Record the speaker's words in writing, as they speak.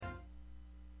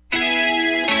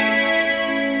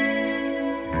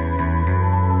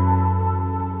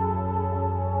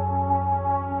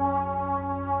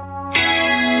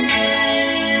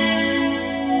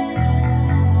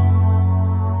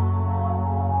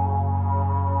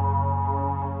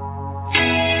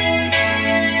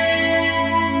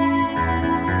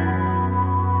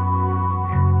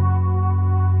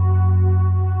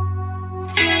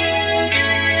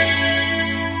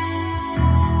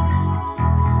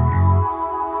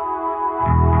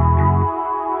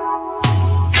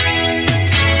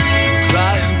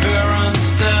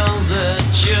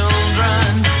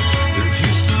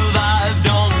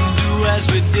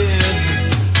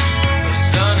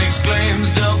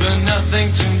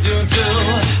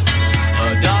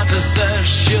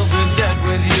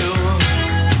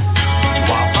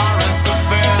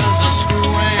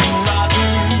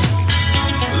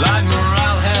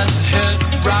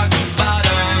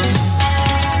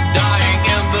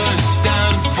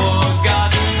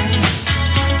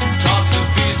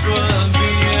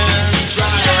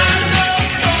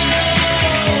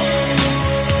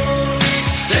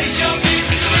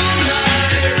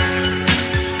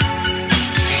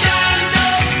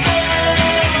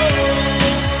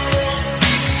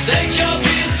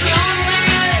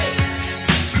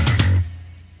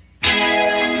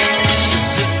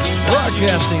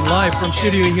from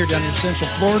Studio here down in Central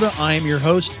Florida. I am your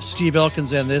host, Steve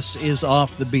Elkins, and this is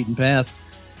Off the Beaten Path.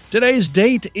 Today's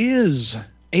date is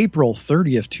April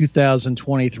 30th,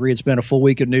 2023. It's been a full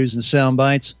week of news and sound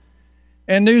bites,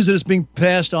 and news that is being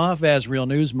passed off as real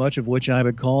news, much of which I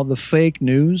would call the fake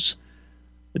news.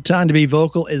 The time to be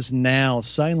vocal is now.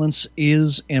 Silence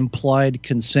is implied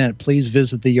consent. Please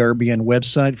visit the RBN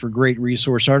website for great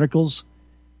resource articles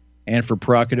and for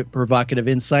provocative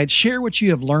insights. Share what you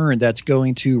have learned. That's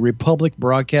going to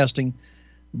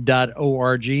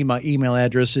republicbroadcasting.org. My email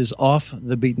address is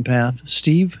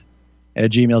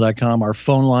offthebeatenpath.steve@gmail.com. Our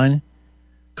phone line,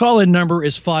 call-in number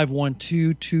is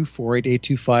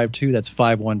 512-248-8252. That's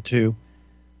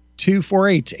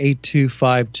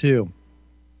 512-248-8252.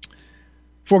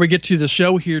 Before we get to the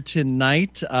show here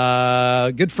tonight,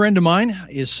 a good friend of mine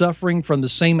is suffering from the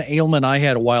same ailment I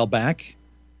had a while back.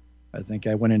 I think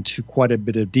I went into quite a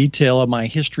bit of detail of my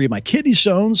history of my kidney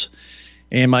stones.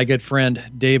 And my good friend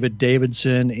David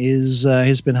Davidson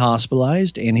has been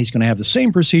hospitalized, and he's going to have the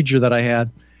same procedure that I had.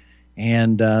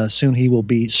 And soon he will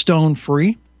be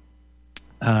stone-free,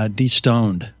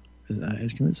 de-stoned.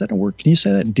 Is that a word? Can you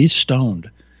say that?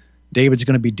 De-stoned. David's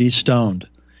going to be de-stoned.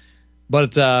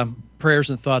 But prayers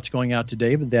and thoughts going out to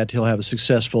David that he'll have a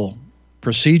successful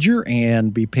procedure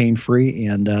and be pain-free.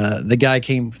 And the guy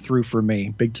came through for me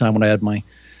big time when I had my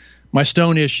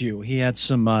stone issue. He had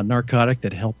some narcotic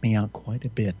that helped me out quite a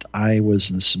bit. I was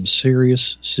in some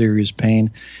serious pain,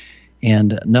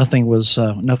 and nothing was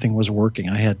working.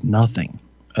 I had nothing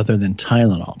other than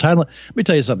Tylenol. Let me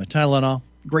tell you something. Tylenol,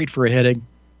 great for a headache.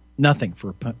 Nothing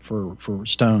for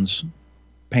stones,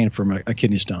 pain from a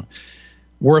kidney stone.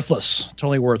 Worthless,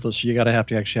 totally worthless. You got to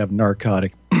actually have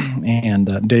narcotic.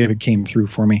 And David came through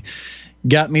for me,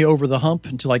 got me over the hump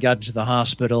until I got into the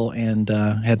hospital and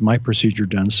had my procedure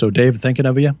done. So, David, thinking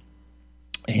of you,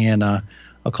 and I'll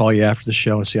call you after the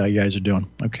show and see how you guys are doing.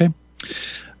 Okay.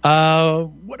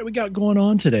 What do we got going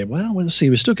on today? Well, let's see.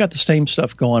 We still got the same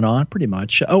stuff going on, pretty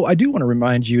much. Oh, I do want to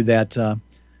remind you that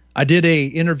I did a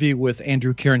interview with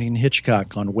Andrew Carrington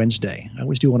Hitchcock on Wednesday. I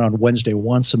always do one on Wednesday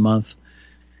once a month.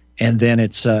 And then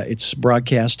it's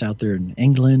broadcast out there in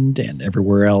England and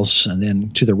everywhere else, and then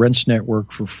to the Rents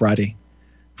Network for Friday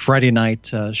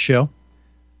night show.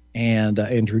 And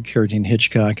Andrew Carrington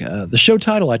Hitchcock. The show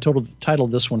title, I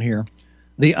titled this one here,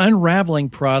 The Unraveling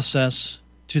Process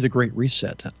to the Great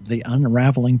Reset. The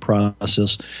Unraveling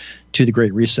Process to the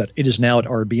Great Reset. It is now at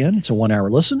RBN. It's a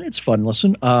 1-hour listen. It's a fun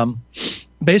listen.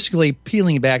 Basically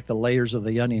peeling back the layers of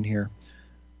the onion here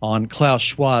on Klaus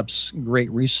Schwab's Great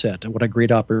Reset. What a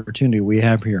great opportunity we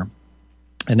have here.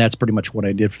 And that's pretty much what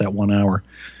I did for that 1 hour.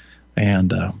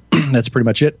 And that's pretty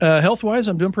much it. Health-wise,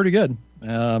 I'm doing pretty good.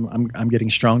 I'm getting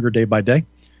stronger day by day.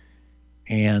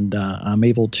 And I'm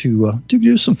able to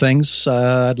do some things.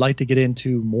 I'd like to get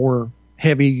into more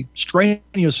heavy,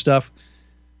 strenuous stuff.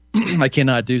 I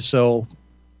cannot do so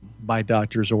by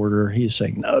doctor's order. He's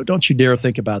saying, no, don't you dare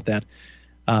think about that.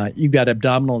 You've got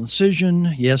abdominal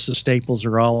incision. Yes, the staples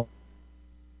are all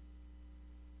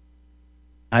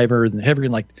heavier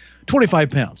than like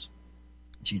 25 pounds.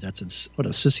 Geez, what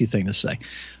a sissy thing to say.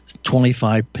 It's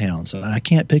 25 pounds. I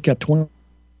can't pick up 20.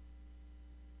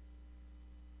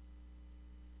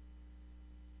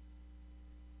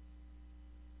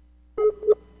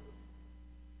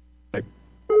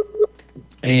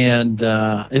 And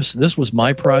this was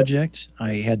my project.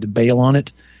 I had to bail on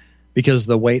it because of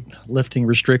the weight lifting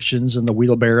restrictions and the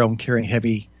wheelbarrow and carrying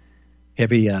heavy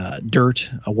dirt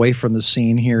away from the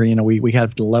scene here. You know, we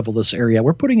have to level this area.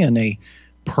 We're putting in a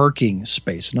parking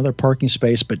space, another parking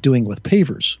space, but doing with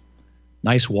pavers,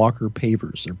 nice Walker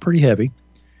pavers. They're pretty heavy.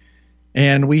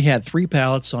 And we had 3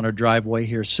 pallets on our driveway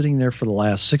here sitting there for the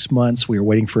last 6 months. We were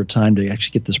waiting for a time to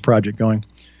actually get this project going.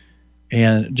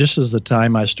 And just as the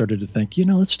time I started to think,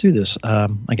 let's do this, I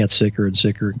got sicker and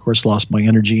sicker. Of course, lost my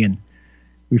energy, and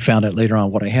we found out later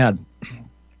on what I had.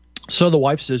 So the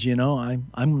wife says, I'm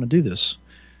going to do this.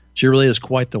 She really is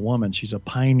quite the woman. She's a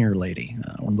pioneer lady,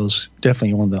 one of those,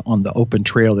 definitely on the open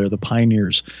trail there, the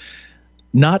pioneers.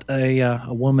 Not a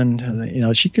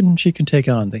woman, she can take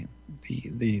on the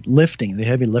lifting, the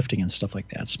heavy lifting and stuff like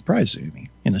that. It surprises me.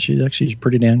 She's actually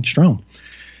pretty damn strong.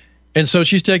 And so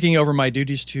she's taking over my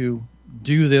duties to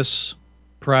do this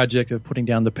project of putting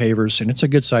down the pavers, and it's a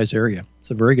good size area. It's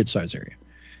a very good size area.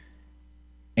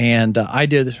 And I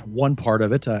did one part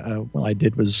of it. What I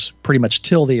did was pretty much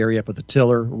till the area up with the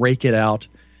tiller, rake it out,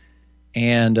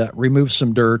 and remove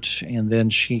some dirt. And then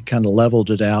she kind of leveled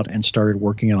it out and started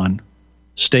working on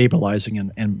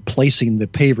stabilizing and placing the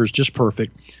pavers just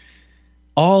perfect,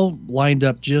 all lined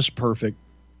up just perfect.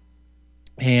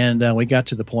 And we got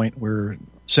to the point where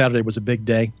Saturday was a big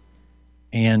day.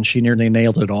 and she nearly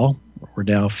nailed it all. We're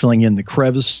now filling in the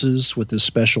crevices with this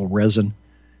special resin.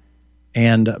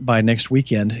 And by next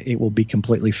weekend, it will be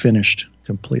completely finished,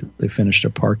 a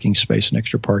parking space, an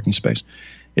extra parking space.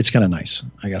 It's kind of nice.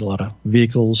 I got a lot of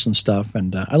vehicles and stuff,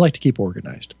 and I like to keep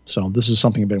organized. So this is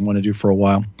something I've been wanting to do for a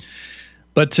while.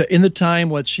 But in the time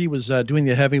when she was doing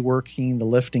the heavy working, the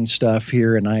lifting stuff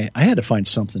here, and I had to find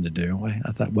something to do.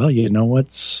 I thought, well, you know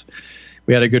what?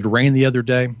 We had a good rain the other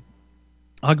day.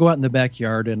 I'll go out in the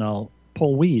backyard and I'll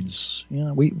pull weeds. You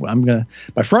know,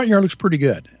 my front yard looks pretty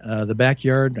good. The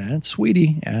backyard, it's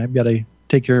weedy. I've got to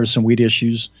take care of some weed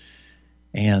issues,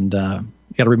 and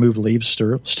got to remove leaves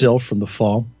still from the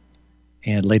fall,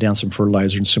 and lay down some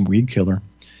fertilizer and some weed killer.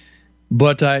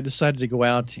 But I decided to go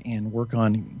out and work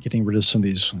on getting rid of some of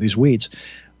these weeds.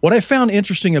 What I found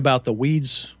interesting about the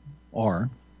weeds are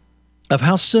of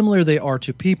how similar they are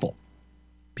to people.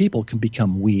 People can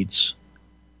become weeds,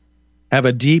 have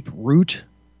a deep root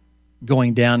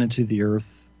going down into the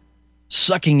earth,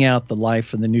 sucking out the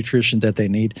life and the nutrition that they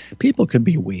need. People can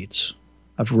be weeds.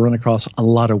 I've run across a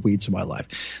lot of weeds in my life.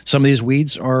 Some of these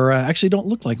weeds are actually don't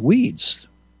look like weeds.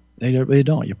 They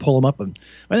don't. You pull them up, and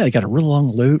they got a real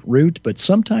long root, but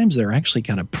sometimes they're actually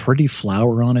got a pretty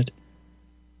flower on it.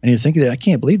 And you think, I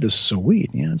can't believe this is a weed.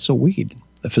 Yeah, it's a weed.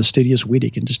 A fastidious weed you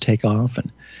can just take off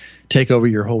and take over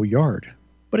your whole yard.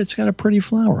 But it's got a pretty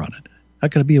flower on it. How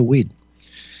could it be a weed?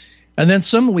 And then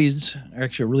some weeds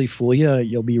actually really fool you.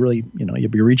 You'll be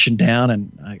reaching down,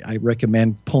 and I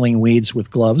recommend pulling weeds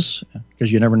with gloves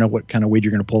because you never know what kind of weed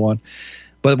you're going to pull on.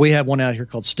 But we have one out here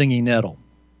called stinging nettle.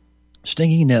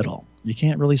 Stinging nettle. You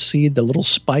can't really see the little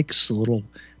spikes, the little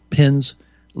pins,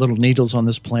 little needles on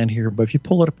this plant here. But if you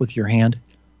pull it up with your hand,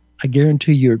 I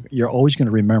guarantee you're always going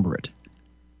to remember it.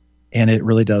 And it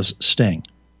really does sting.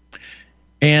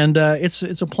 And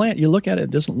it's a plant. You look at it,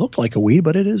 it doesn't look like a weed,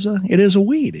 but it is a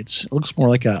weed. It looks more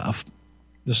like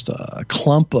just a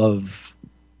clump of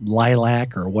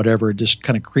lilac or whatever, just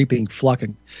kind of creeping flock.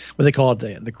 What they call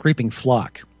it, the creeping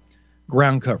flock,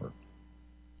 ground cover.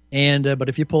 And but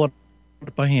if you pull it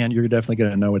by hand, you're definitely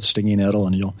going to know it's stinging nettle,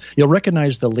 and you'll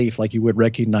recognize the leaf like you would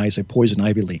recognize a poison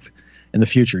ivy leaf in the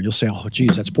future. You'll say, "Oh,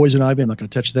 geez, that's poison ivy. I'm not going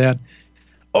to touch that."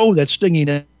 Oh, that's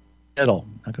stinging nettle.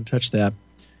 Not going to touch that.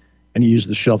 And you use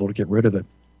the shovel to get rid of it.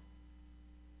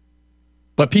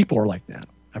 But people are like that.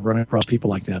 I've run across people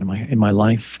like that in my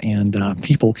life, and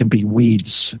people can be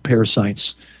weeds,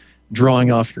 parasites,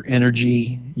 drawing off your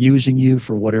energy, using you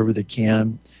for whatever they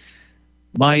can.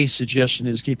 My suggestion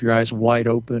is keep your eyes wide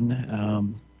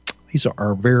open. These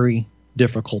are very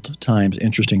difficult times,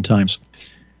 interesting times.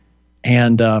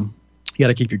 And you got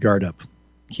to keep your guard up.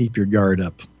 Keep your guard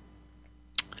up.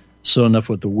 So enough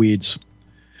with the weeds.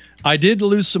 I did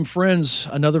lose some friends,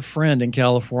 another friend in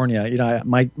California. You know,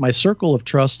 my circle of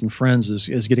trust and friends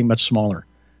is getting much smaller.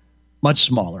 Much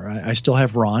smaller. I still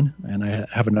have Ron, and I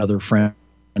have another friend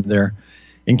there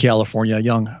in California, a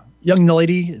young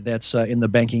lady that's in the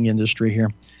banking industry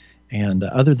here. And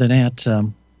other than that,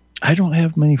 I don't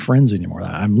have many friends anymore.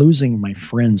 I'm losing my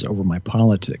friends over my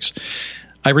politics.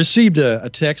 I received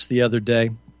a text the other day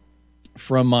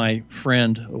from my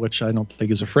friend, which I don't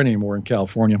think is a friend anymore in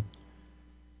California.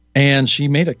 And she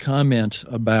made a comment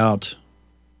about,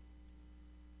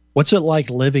 what's it like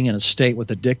living in a state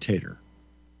with a dictator?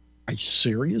 Are you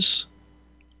serious?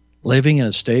 Living in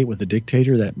a state with a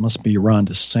dictator? That must be Ron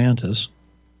DeSantis.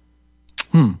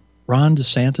 Ron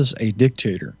DeSantis, a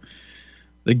dictator.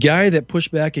 The guy that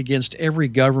pushed back against every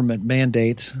government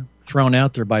mandate thrown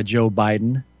out there by Joe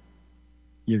Biden.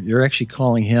 You're actually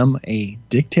calling him a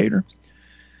dictator?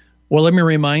 Well, let me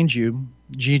remind you,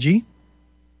 Gigi,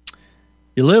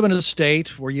 you live in a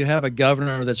state where you have a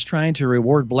governor that's trying to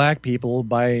reward black people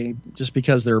just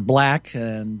because they're black,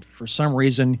 and for some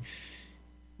reason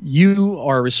you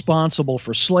are responsible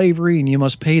for slavery and you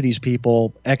must pay these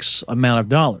people X amount of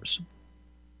dollars.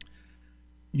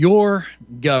 Your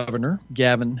governor,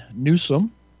 Gavin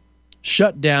Newsom,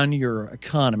 shut down your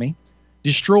economy,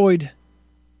 destroyed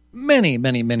many,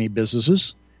 many, many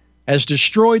businesses, has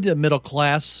destroyed the middle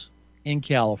class in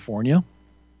California,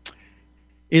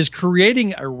 is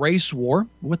creating a race war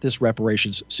with this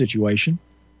reparations situation,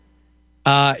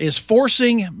 is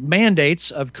forcing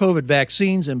mandates of COVID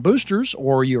vaccines and boosters,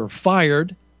 or you're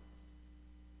fired,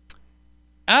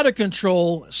 out of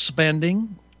control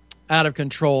spending, out of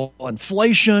control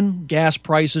inflation, gas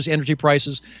prices, energy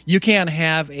prices. You can't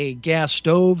have a gas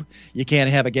stove. You can't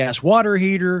have a gas water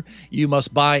heater. You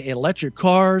must buy electric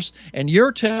cars. And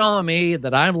you're telling me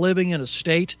that I'm living in a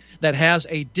state that has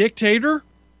a dictator?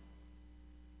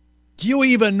 Do you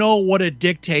even know what a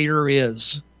dictator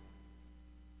is?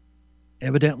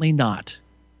 Evidently not.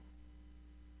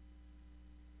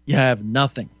 You have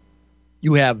nothing.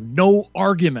 You have no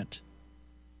argument.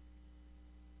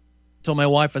 I told my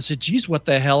wife, I said, geez, what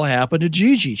the hell happened to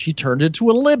Gigi? She turned into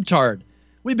a libtard.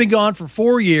 We've been gone for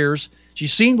 4 years. She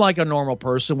seemed like a normal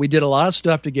person. We did a lot of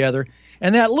stuff together.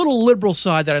 And that little liberal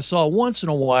side that I saw once in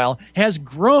a while has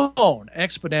grown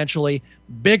exponentially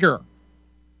bigger.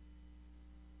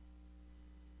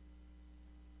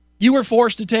 You were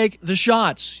forced to take the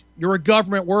shots. You're a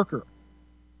government worker.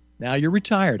 Now you're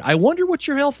retired. I wonder what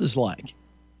your health is like.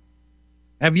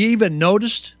 Have you even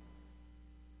noticed?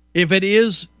 If it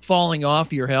is falling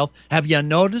off your health, have you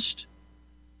noticed?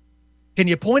 Can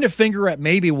you point a finger at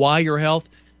maybe why your health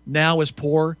now is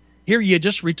poor? Here you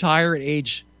just retire at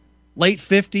age late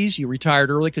 50s. You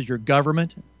retired early because you're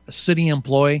government, a city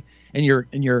employee, and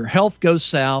your health goes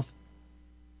south.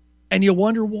 And you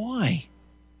wonder why.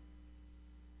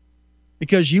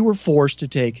 Because you were forced to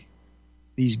take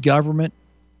these state-mandated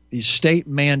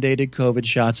COVID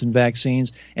shots and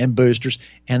vaccines and boosters,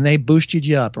 and they boosted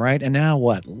you up, right? And now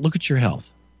what? Look at your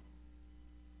health.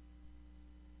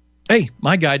 Hey,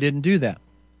 my guy didn't do that.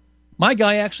 My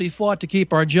guy actually fought to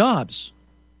keep our jobs.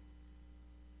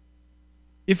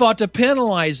 He fought to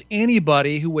penalize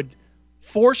anybody who would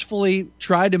forcefully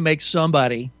try to make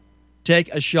somebody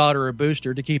take a shot or a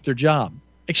booster to keep their job.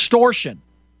 Extortion.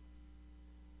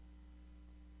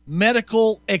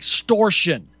 Medical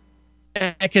extortion.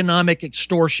 Economic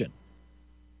extortion.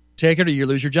 Take it or you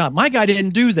lose your job. My guy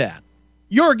didn't do that.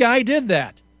 Your guy did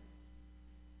that.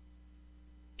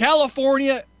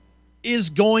 California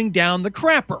is going down the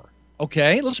crapper.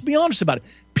 Okay, let's be honest about it.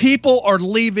 People are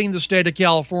leaving the state of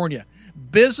California.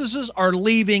 Businesses are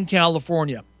leaving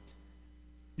California.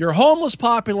 Your homeless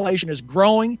population is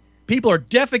growing. People are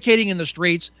defecating in the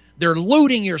streets. They're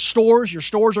looting your stores. Your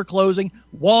stores are closing.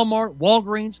 Walmart,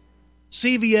 Walgreens,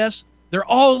 CVS, they're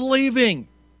all leaving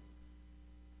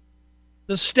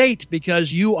the state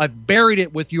because you have buried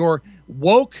it with your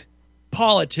woke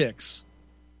politics.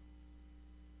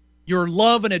 Your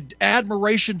love and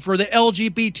admiration for the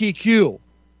LGBTQ.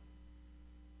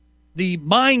 The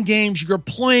mind games you're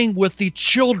playing with the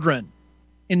children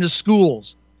in the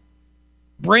schools.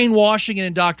 Brainwashing and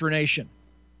indoctrination.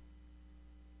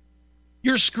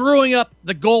 You're screwing up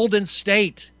the Golden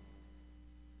State.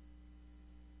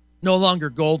 No longer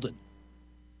golden.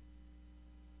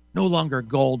 No longer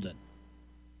golden.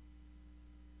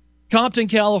 Compton,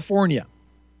 California.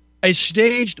 A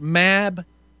staged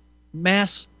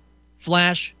mass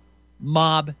flash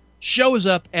mob shows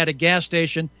up at a gas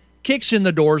station, kicks in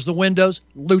the doors, the windows,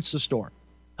 loots the store.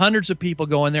 Hundreds of people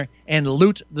go in there and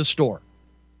loot the store.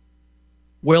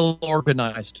 Well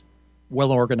organized.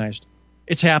 Well organized.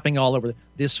 It's happening all over.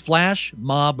 This flash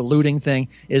mob looting thing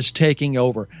is taking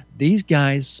over. These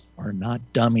guys are not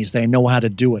dummies. They know how to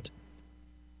do it.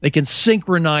 They can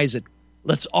synchronize it.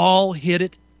 Let's all hit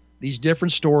it. These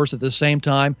different stores at the same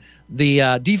time. The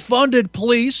defunded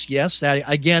police, yes, that,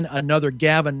 again, another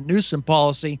Gavin Newsom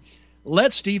policy.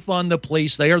 Let's defund the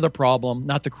police. They are the problem,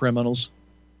 not the criminals.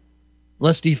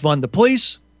 Let's defund the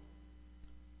police.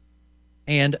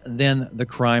 And then the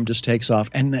crime just takes off.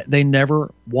 And they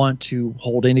never want to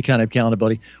hold any kind of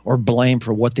accountability or blame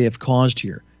for what they have caused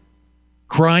here.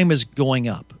 Crime is going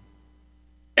up.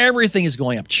 Everything is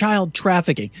going up. Child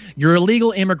trafficking. Your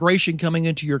illegal immigration coming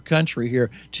into your country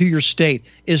here, to your state,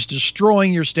 is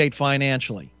destroying your state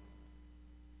financially.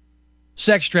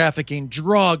 Sex trafficking,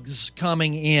 drugs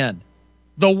coming in.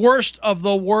 The worst of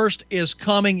the worst is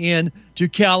coming in to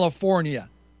California.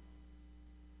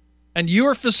 And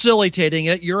you're facilitating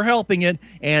it, you're helping it,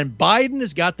 and Biden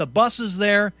has got the buses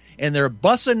there, and they're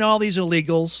busing all these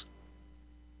illegals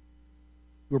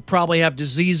who probably have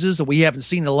diseases that we haven't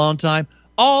seen in a long time,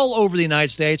 all over the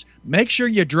United States. Make sure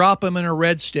you drop them in a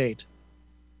red state.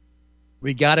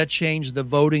 We got to change the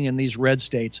voting in these red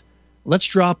states. Let's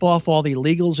drop off all the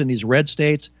illegals in these red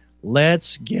states.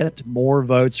 Let's get more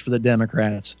votes for the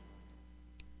Democrats.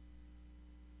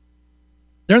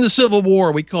 During the Civil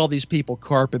War, we call these people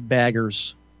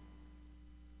carpetbaggers.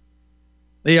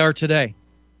 They are today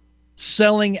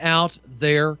selling out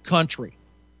their country,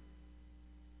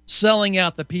 selling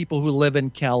out the people who live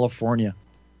in California.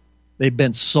 They've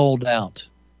been sold out.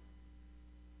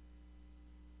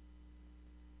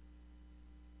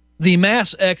 The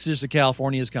mass exodus to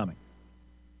California is coming.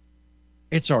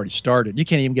 It's already started. You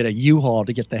can't even get a U-Haul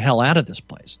to get the hell out of this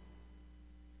place.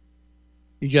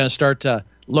 You're going to start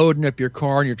loading up your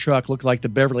car and your truck, look like the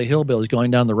Beverly Hillbillies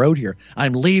going down the road here.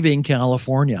 I'm leaving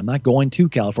California. I'm not going to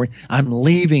California. I'm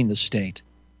leaving the state.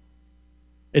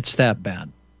 It's that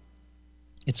bad.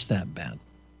 It's that bad.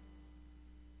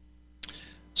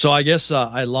 So I guess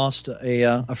I lost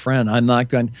a friend.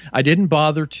 I didn't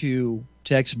bother to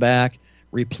text back,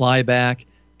 reply back,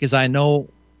 because I know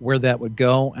where that would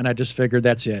go, and I just figured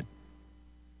that's it.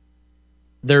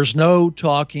 There's no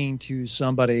talking to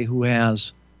somebody who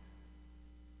has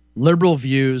liberal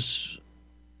views,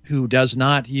 who does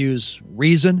not use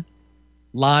reason,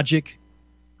 logic,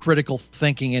 critical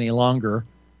thinking any longer.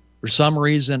 For some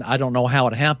reason, I don't know how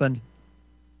it happened.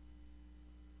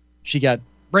 She got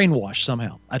brainwashed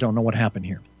somehow. I don't know what happened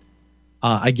here.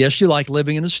 I guess you like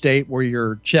living in a state where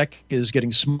your check is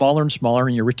getting smaller and smaller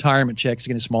and your retirement check is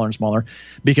getting smaller and smaller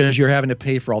because you're having to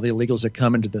pay for all the illegals that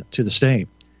come into the state.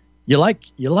 You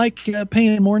like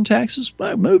paying more in taxes?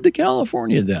 Well, move to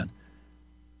California then.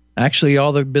 Actually,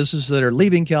 all the businesses that are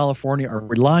leaving California are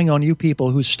relying on you people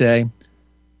who stay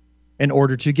in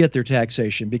order to get their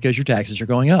taxation because your taxes are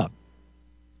going up.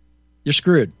 You're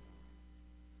screwed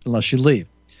unless you leave.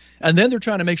 And then they're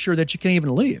trying to make sure that you can't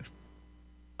even leave.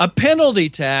 A penalty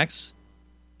tax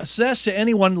assessed to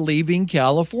anyone leaving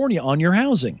California on your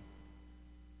housing.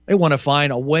 They want to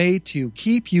find a way to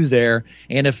keep you there,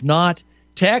 and if not,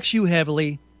 tax you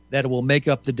heavily that will make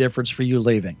up the difference for you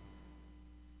leaving.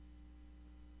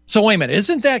 So wait a minute,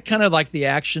 isn't that kind of like the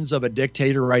actions of a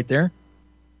dictator right there?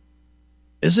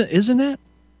 Isn't that?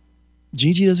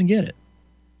 Gigi doesn't get it.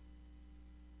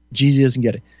 Gigi doesn't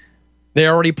get it. They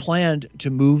already planned to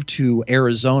move to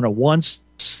Arizona once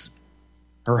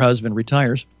her husband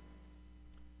retires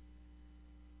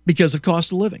because of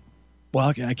cost of living. Well,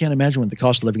 I can't imagine what the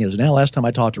cost of living is now. Last time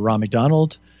I talked to Ron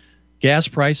McDonald,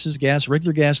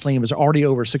 regular gasoline was already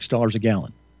over $6 a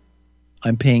gallon.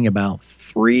 I'm paying about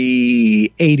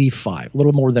 $3.85, a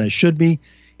little more than it should be.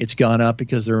 It's gone up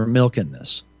because they're milking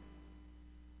this.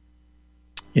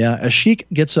 Yeah, a sheik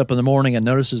gets up in the morning and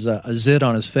notices a zit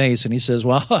on his face, and he says,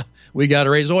 well, we got to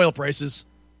raise oil prices.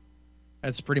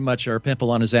 That's pretty much our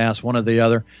pimple on his ass, one or the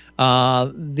other.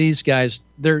 These guys,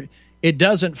 it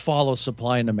doesn't follow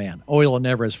supply and demand. Oil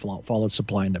never has followed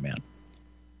supply and demand.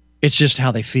 It's just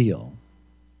how they feel.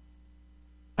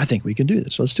 I think we can do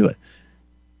this. Let's do it.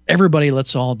 Everybody,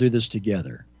 let's all do this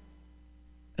together.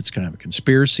 That's kind of a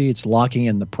conspiracy. It's locking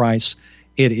in the price.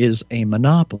 It is a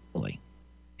monopoly.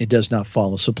 It does not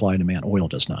follow supply and demand. Oil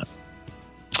does not.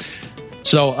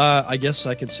 So I guess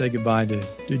I could say goodbye to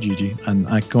Gigi. I'm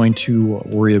not going to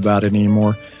worry about it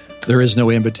anymore. There is no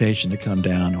invitation to come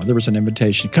down, or there was an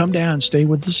invitation to come down and stay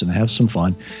with us and have some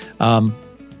fun.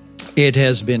 It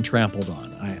has been trampled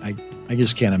on. I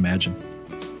just can't imagine.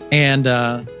 And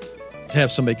to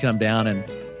have somebody come down and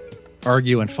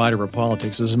argue and fight over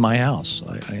politics, this is my house.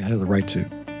 I have the right to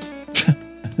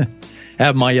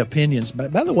have my opinions.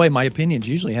 But by the way, my opinions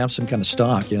usually have some kind of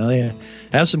stock. They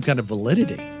have some kind of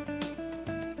validity.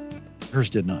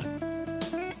 Hers did not.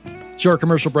 Short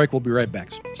commercial break. We'll be right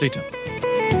back. Stay tuned.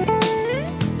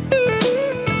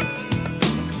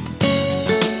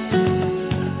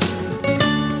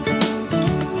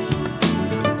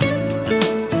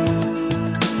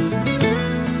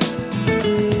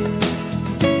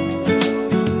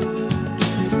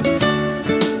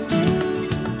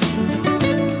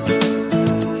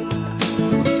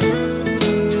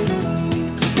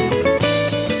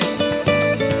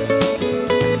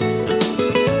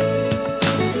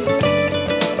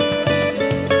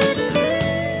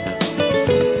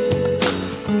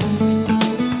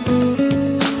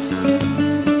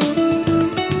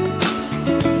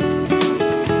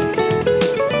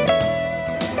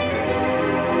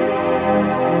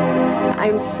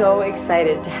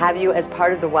 Excited to have you as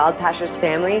part of the Wild Pastures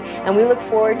family, and we look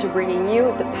forward to bringing you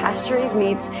the pasture-raised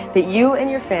meats that you and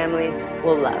your family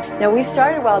will love. Now, we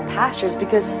started Wild Pastures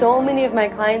because so many of my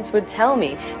clients would tell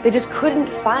me they just couldn't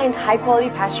find high-quality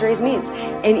pasture-raised meats,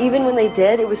 and even when they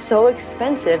did, it was so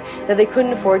expensive that they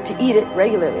couldn't afford to eat it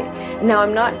regularly. Now,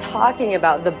 I'm not talking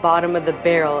about the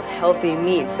bottom-of-the-barrel healthy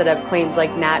meats that have claims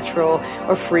like natural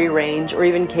or free-range or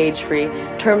even cage-free,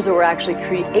 terms that were actually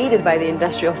created by the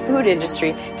industrial food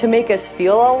industry to make us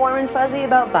feel all warm and fuzzy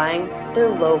about buying their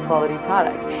low-quality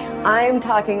products. I'm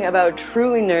talking about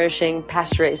truly nourishing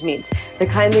pasture-raised meats, the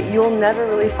kind that you'll never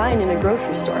really find in a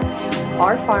grocery store.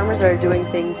 Our farmers are doing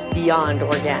things beyond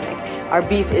organic. Our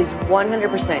beef is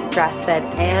 100% grass-fed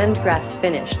and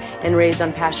grass-finished and raised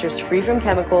on pastures free from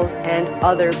chemicals and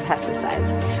other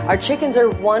pesticides. Our chickens are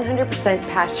 100%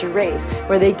 pasture-raised,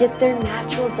 where they get their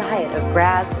natural diet of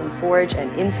grass and forage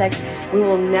and insects. We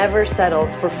will never settle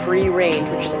for free range,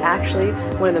 which is actually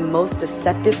one of the most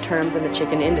deceptive terms in the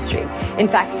chicken industry. In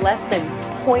fact, less than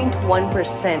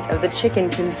 0.1% of the chicken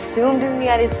consumed in the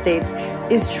United States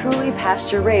is truly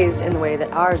pasture raised in the way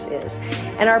that ours is.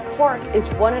 And our pork is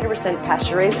 100%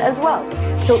 pasture raised as well.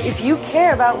 So if you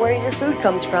care about where your food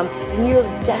comes from, then you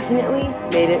have definitely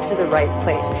made it to the right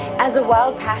place. As a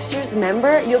Wild Pastures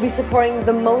member, you'll be supporting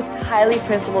the most highly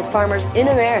principled farmers in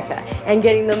America and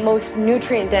getting the most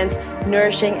nutrient-dense,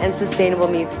 nourishing, and sustainable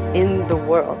meats in the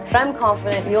world. But I'm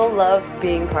confident you'll love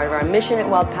being part of our mission at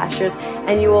Wild Pastures,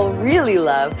 and you will really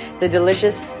love the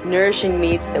delicious, nourishing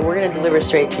meats that we're going to deliver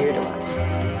straight to your door.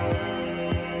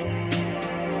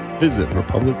 Visit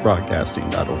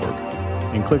republicbroadcasting.org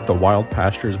and click the Wild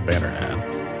Pastures banner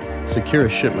ad. Secure a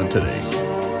shipment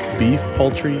today. Beef,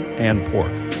 poultry, and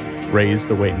pork, raised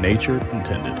the way nature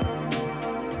intended.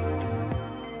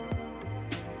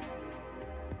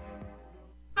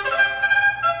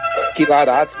 Gilad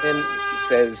Atzmon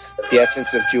says the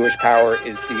essence of Jewish power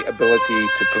is the ability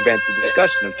to prevent the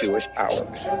discussion of Jewish power.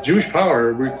 Jewish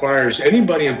power requires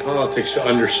anybody in politics to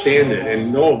understand it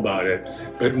and know about it,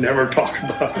 but never talk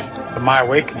about it. My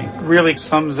Awakening really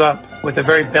sums up with the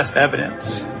very best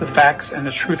evidence, the facts and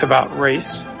the truth about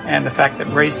race, and the fact that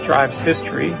race drives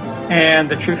history, and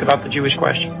the truth about the Jewish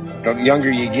question. The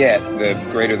younger you get, the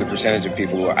greater the percentage of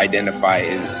people who identify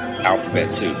as alphabet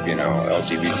soup,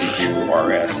 LGBTQ,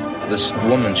 RS. This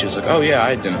woman, she's like, oh yeah,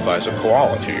 I identify as a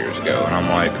koala 2 years ago. And I'm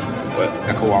like, what?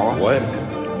 A koala? What?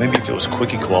 Maybe if it was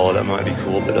Quickie Koala, that might be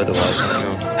cool, but otherwise, I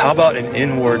don't know. How about an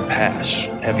inward pass?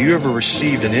 Have you ever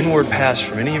received an inward pass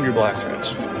from any of your black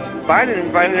friends? Biden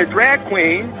invited a drag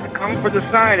queen to come for the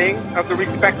signing of the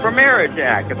Respect for Marriage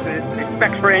Act. It's the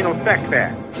Respect for Anal Sex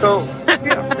Act. So,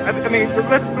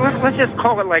 let's just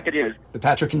call it like it is. The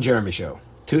Patrick and Jeremy Show,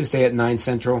 Tuesday at 9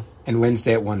 Central and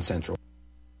Wednesday at 1 Central.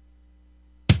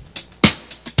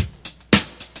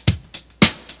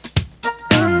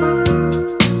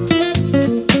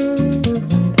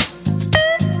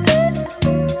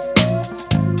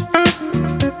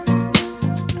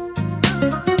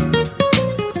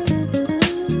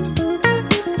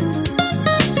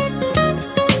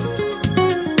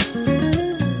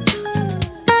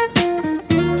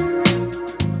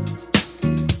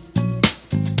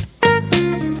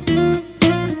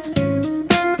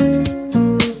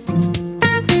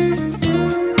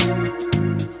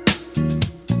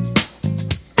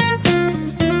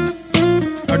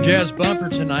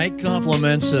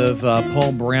 Compliments of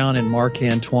Paul Brown and Mark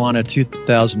Antoine, a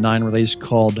 2009 release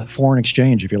called Foreign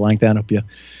Exchange. If you like that, I hope you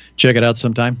check it out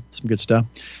sometime. Some good stuff.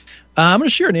 I'm going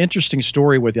to share an interesting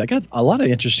story with you. I got a lot of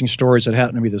interesting stories that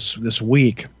happened to me this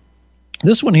week.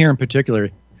 This one here in particular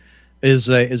is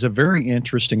a very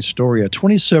interesting story. A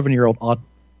 27-year-old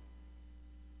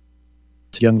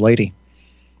young lady.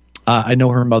 I know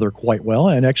her mother quite well,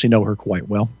 and actually know her quite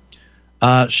well.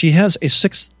 She has a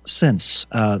sixth sense,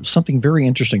 something very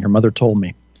interesting her mother told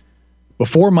me.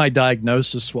 Before my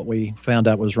diagnosis, what we found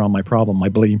out was wrong, my problem, my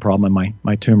bleeding problem, and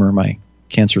my tumor, my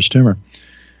cancerous tumor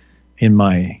in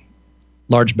my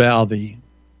large bowel, the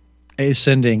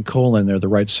ascending colon, there, the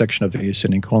right section of the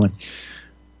ascending colon.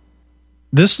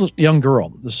 This young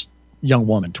girl, this young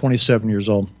woman, 27 years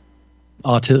old,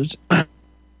 autistic.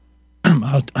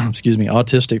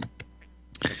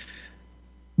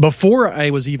 Before I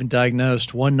was even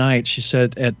diagnosed, one night she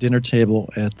said at dinner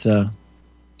table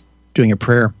doing a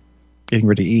prayer, getting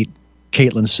ready to eat,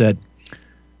 Caitlin said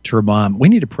to her mom, "We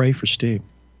need to pray for Steve.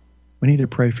 We need to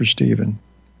pray for Steve." And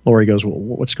Lori goes, "Well,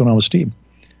 what's going on with Steve?"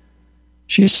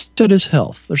 She said his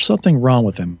health. There's something wrong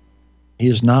with him. He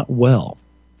is not well.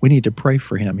 We need to pray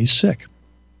for him. He's sick.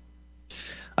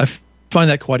 I find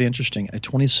that quite interesting. A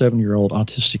 27-year-old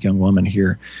autistic young woman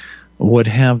here would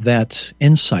have that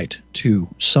insight to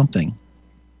something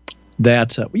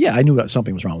that, I knew that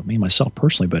something was wrong with me, myself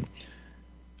personally, but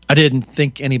I didn't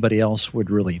think anybody else would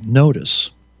really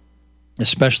notice,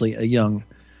 especially a young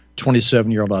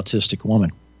 27-year-old autistic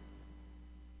woman.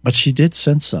 But she did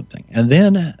sense something. And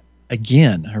then,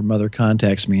 again, her mother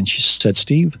contacts me and she said,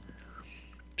 "Steve,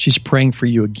 she's praying for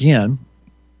you again,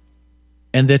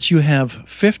 and that you have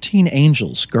 15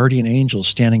 angels, guardian angels,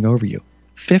 standing over you.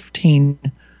 15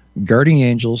 guardian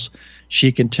angels.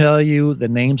 She can tell you the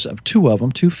names of two of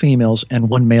them, two females and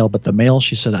one male, but the male,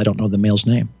 she said, I don't know the male's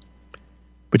name.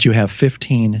 But you have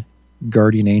 15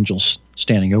 guardian angels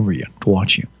standing over you to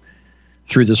watch you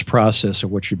through this process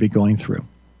of what you'd be going through.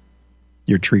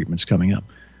 Your treatment's coming up."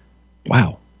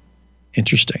 Wow.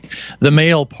 Interesting. The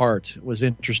male part was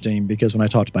interesting because when I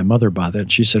talked to my mother about it,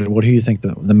 she said, "What do you think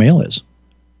the male is?"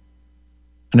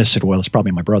 And I said, "Well, it's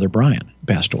probably my brother Brian, who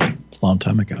passed away a long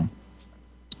time ago."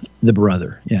 The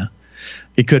brother, yeah,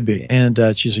 it could be. And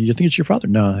she said, "You think it's your father?"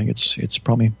 "No, I think it's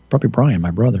probably Brian,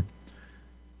 my brother."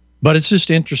 But it's just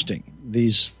interesting,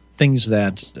 these things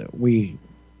that we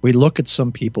We look at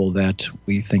some people that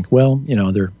we think, well,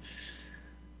 they're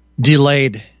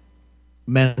delayed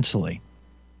mentally,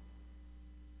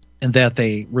 and that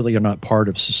they really are not part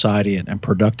of society and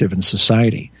productive in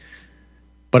society.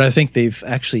 But I think they've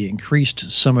actually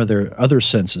increased some of their other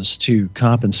senses to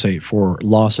compensate for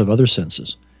loss of other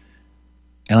senses.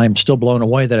 And I'm still blown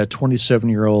away that a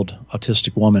 27-year-old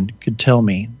autistic woman could tell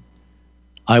me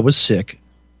I was sick,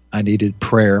 I needed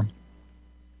prayer,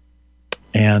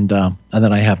 and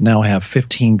then I now have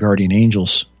 15 guardian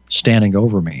angels standing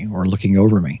over me or looking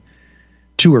over me.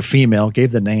 2 are female,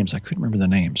 gave the names. I couldn't remember the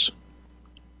names.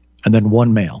 And then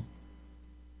 1 male.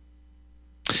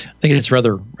 I think it's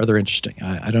rather interesting.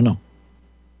 I don't know.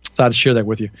 Thought I'd share that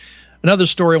with you. Another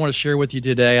story I want to share with you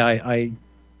today. I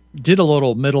did a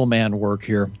little middleman work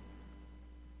here.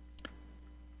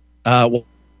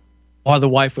 While the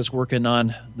wife was working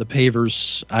on the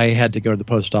pavers, I had to go to the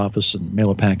post office and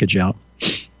mail a package out.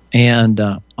 And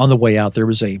on the way out, there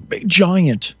was a big,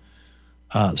 giant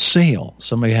sale.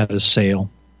 Somebody had a sale.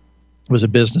 It was a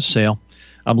business sale.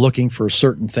 I'm looking for a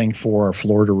certain thing for our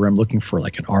Florida room, looking for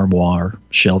like an armoire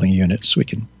shelving unit so we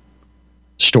can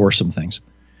store some things.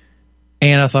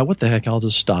 And I thought, what the heck, I'll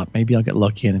just stop. Maybe I'll get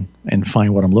lucky and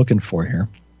find what I'm looking for here.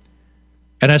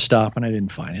 And I stopped, and I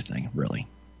didn't find anything, really.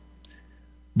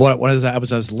 But as I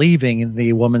was leaving,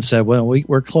 the woman said, well,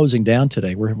 we're closing down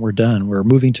today. We're done. We're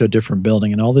moving to a different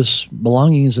building, and all this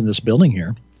belongings in this building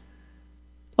here.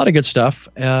 A lot of good stuff.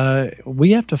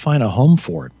 We have to find a home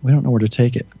for it. We don't know where to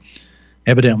take it.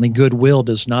 Evidently, Goodwill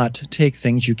does not take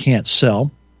things you can't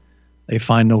sell. They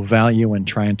find no value in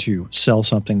trying to sell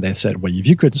something. They said, well, if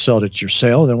you couldn't sell it at your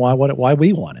sale, then why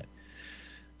we want it?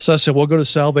 So I said, well, go to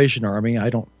Salvation Army. I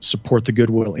don't support the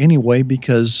Goodwill anyway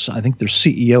because I think their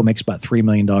CEO makes about $3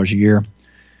 million a year.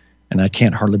 And I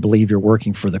can't hardly believe you're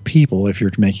working for the people if you're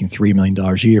making $3 million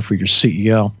a year for your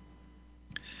CEO.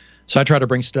 So I try to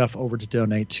bring stuff over to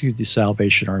donate to the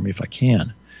Salvation Army if I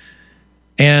can.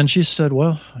 And she said,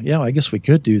 well, yeah, I guess we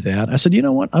could do that. I said, you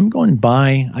know what? I'm going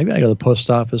by. I got to go to the post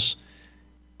office.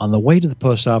 On the way to the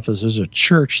post office, there's a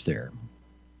church there.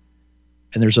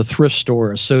 And there's a thrift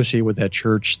store associated with that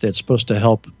church that's supposed to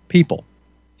help people.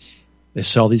 They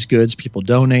sell these goods. People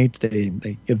donate.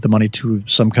 They give the money to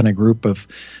some kind of group of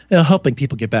helping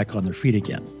people get back on their feet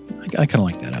again. I kind of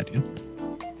like that idea.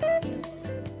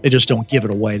 They just don't give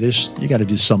it away. You got to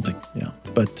do something.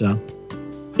 But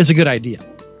it's a good idea.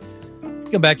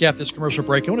 Come back after this commercial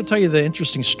break. I want to tell you the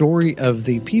interesting story of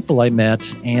the people I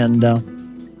met, and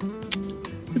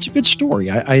it's a good story.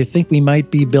 I think we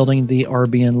might be building the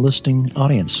RBN listing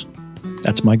audience.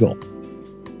 That's my goal.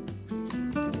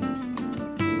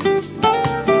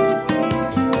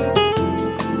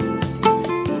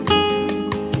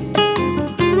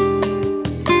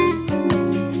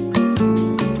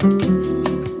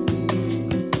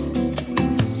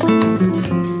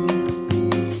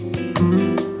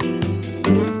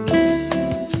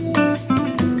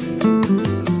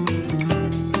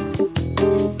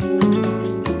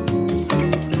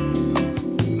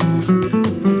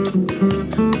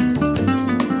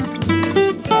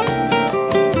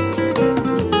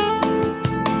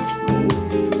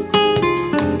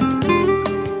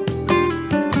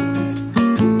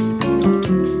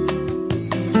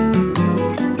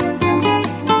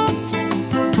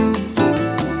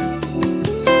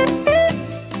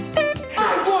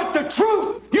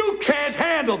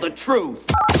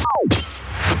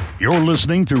 You're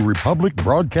listening to Republic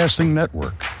Broadcasting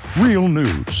Network. Real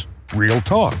news, real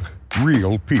talk,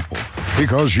 real people.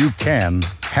 Because you can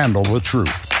handle the truth.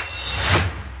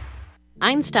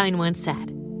 Einstein once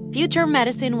said, "Future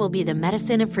medicine will be the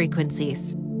medicine of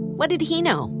frequencies." What did he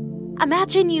know?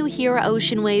 Imagine you hear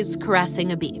ocean waves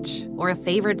caressing a beach, or a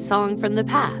favorite song from the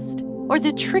past, or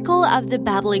the trickle of the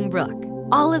babbling brook.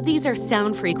 All of these are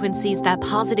sound frequencies that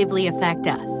positively affect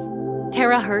us.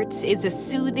 Terahertz is a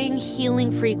soothing,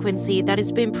 healing frequency that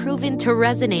has been proven to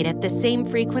resonate at the same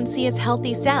frequency as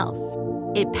healthy cells.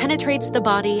 It penetrates the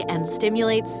body and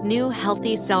stimulates new,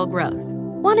 healthy cell growth.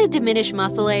 Want to diminish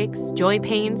muscle aches, joint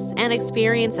pains, and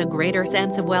experience a greater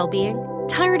sense of well-being?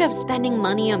 Tired of spending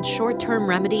money on short-term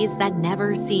remedies that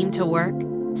never seem to work?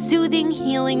 Soothing,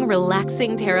 healing,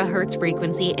 relaxing terahertz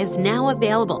frequency is now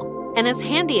available and as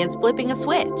handy as flipping a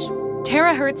switch.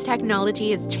 Terahertz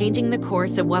technology is changing the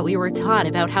course of what we were taught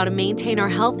about how to maintain our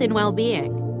health and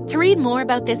well-being. To read more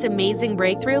about this amazing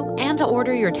breakthrough and to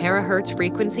order your terahertz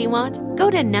frequency wand,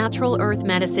 go to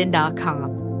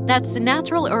NaturalEarthMedicine.com. That's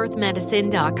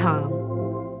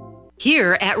NaturalEarthMedicine.com.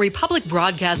 Here at Republic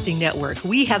Broadcasting Network,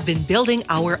 we have been building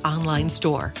our online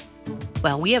store.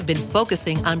 Well, we have been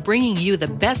focusing on bringing you the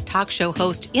best talk show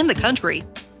host in the country.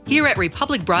 Here at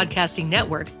Republic Broadcasting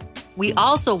Network, we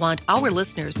also want our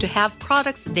listeners to have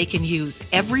products they can use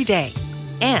every day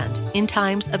and in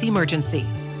times of emergency.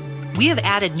 We have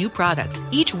added new products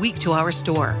each week to our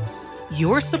store.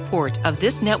 Your support of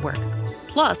this network,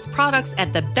 plus products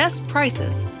at the best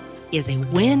prices, is a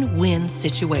win-win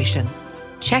situation.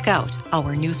 Check out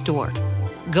our new store.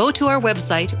 Go to our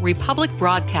website,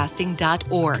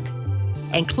 republicbroadcasting.org,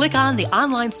 and click on the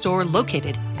online store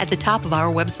located at the top of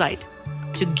our website.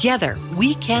 Together,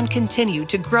 we can continue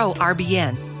to grow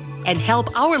RBN and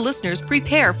help our listeners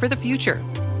prepare for the future.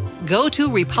 Go to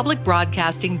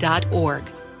republicbroadcasting.org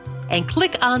and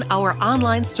click on our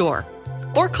online store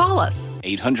or call us.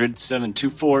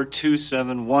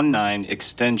 800-724-2719,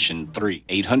 extension 3.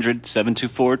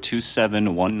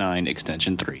 800-724-2719,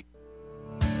 extension 3.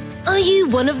 Are you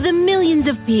one of the millions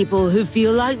of people who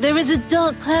feel like there is a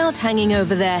dark cloud hanging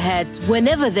over their heads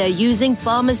whenever they're using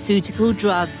pharmaceutical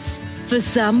drugs? For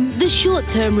some, the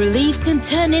short-term relief can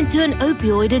turn into an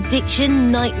opioid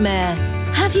addiction nightmare.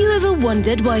 Have you ever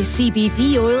wondered why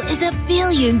CBD oil is a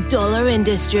billion-dollar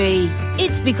industry?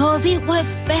 It's because it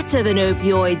works better than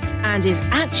opioids and is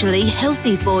actually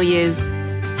healthy for you.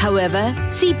 However,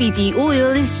 CBD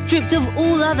oil is stripped of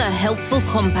all other helpful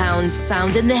compounds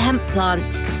found in the hemp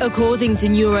plant. According to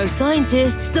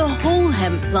neuroscientists, the whole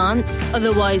hemp plant,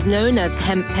 otherwise known as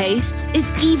hemp paste, is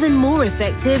even more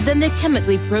effective than the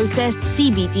chemically processed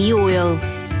CBD oil.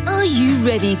 Are you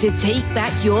ready to take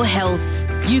back your health?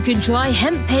 You can try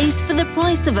hemp paste for the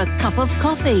price of a cup of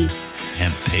coffee.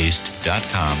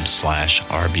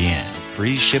 Hemppaste.com/RBN.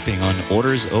 Free shipping on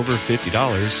orders over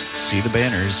 $50. See the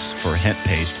banners for hemp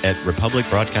paste at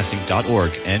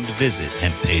republicbroadcasting.org and visit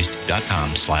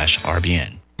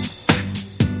hemppaste.com/RBN.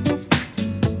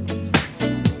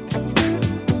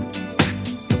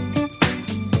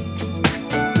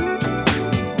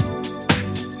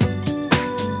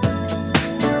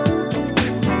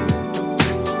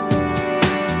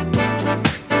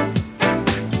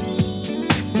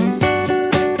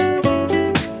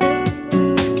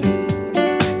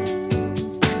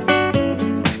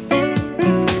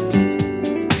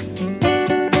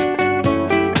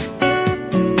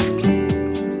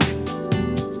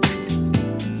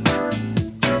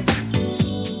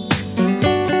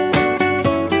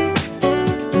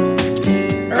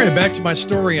 Back to my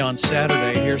story on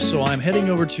Saturday here. So I'm heading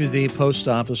over to the post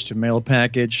office to mail a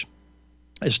package.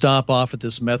 I stop off at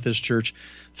this Methodist church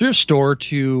thrift store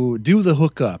to do the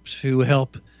hookup, to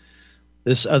help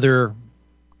this other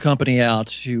company out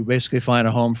to basically find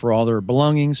a home for all their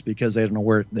belongings because they don't know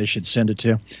where they should send it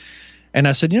to. And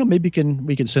I said, maybe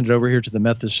we can send it over here to the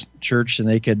Methodist church and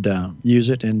they could use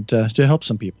it and to help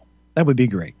some people. That would be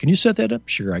great. Can you set that up?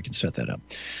 Sure, I can set that up.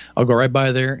 I'll go right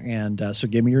by there, and so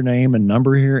give me your name and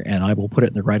number here, and I will put it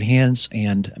in the right hands,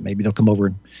 and maybe they'll come over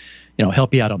and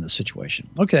help you out on this situation.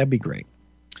 Okay, that'd be great.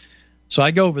 So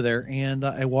I go over there, and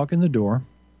I walk in the door,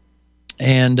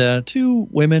 and two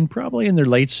women, probably in their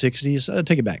late 60s,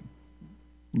 take it back,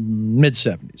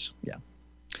 mid-70s, yeah.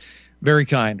 Very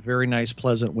kind, very nice,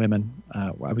 pleasant women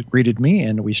greeted me,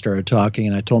 and we started talking,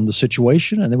 and I told them the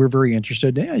situation, and they were very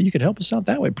interested. Yeah, you could help us out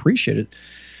that way. Appreciate it.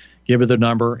 Give her the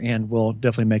number, and we'll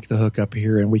definitely make the hookup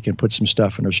here, and we can put some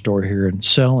stuff in our store here and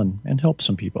sell and help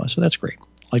some people. So that's great.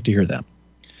 I'd like to hear that.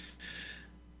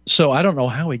 So I don't know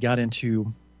how we got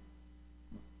into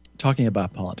talking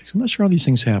about politics. I'm not sure how these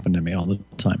things happen to me all the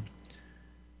time.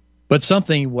 But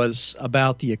something was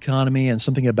about the economy and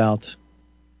something about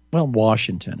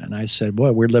Washington. And I said,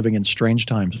 boy, we're living in strange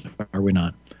times, are we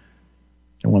not?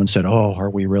 And a woman said, oh, are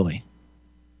we really?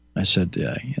 I said,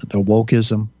 the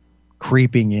wokeism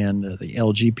creeping in, the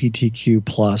LGBTQ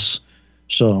plus,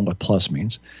 so what plus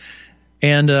means,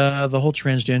 and the whole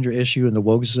transgender issue and the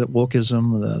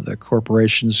wokeism, the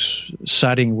corporations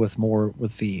siding with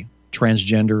the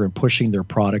transgender and pushing their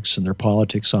products and their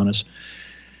politics on us.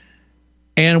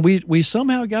 And we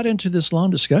somehow got into this long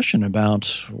discussion about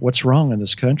what's wrong in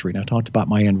this country. And I talked about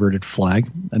my inverted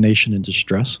flag, a nation in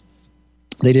distress.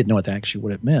 They didn't know what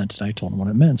it meant. And I told them what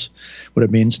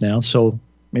it means now. So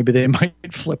maybe they might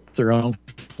flip their own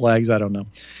flags. I don't know.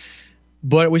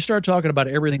 But we started talking about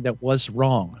everything that was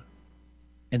wrong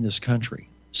in this country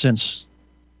since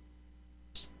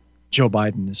Joe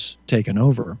Biden has taken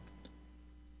over.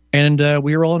 And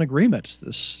we are all in agreement.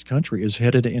 This country is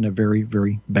headed in a very,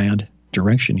 very bad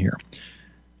direction here.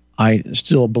 I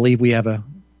still believe we have a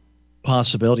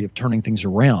possibility of turning things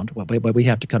around, but we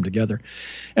have to come together.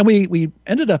 And we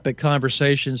ended up at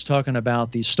conversations talking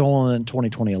about the stolen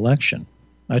 2020 election.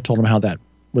 I told them how that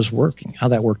was working, how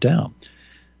that worked out,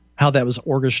 how that was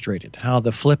orchestrated, how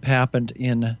the flip happened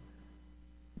in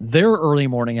their early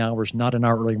morning hours, not in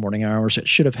our early morning hours. It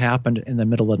should have happened in the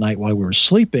middle of the night while we were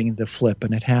sleeping, the flip,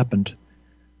 and it happened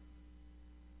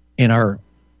in our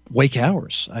wake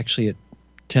hours, actually at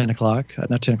 10 o'clock.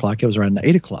 Not 10 o'clock, it was around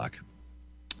 8 o'clock.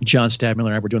 John Stadmiller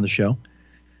and I were doing the show,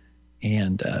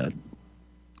 and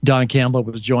Don Campbell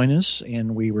was joining us,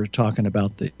 and we were talking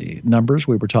about the numbers.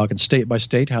 We were talking state by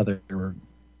state, how their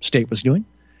state was doing.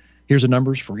 Here's the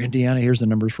numbers for Indiana. Here's the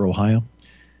numbers for Ohio.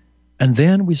 And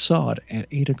then we saw it at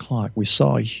 8 o'clock. We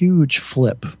saw a huge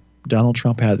flip. Donald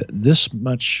Trump had this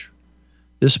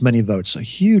many votes, a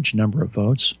huge number of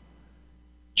votes.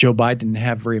 Joe Biden didn't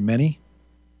have very many.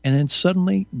 And then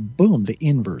suddenly, boom, the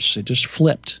inverse. It just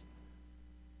flipped.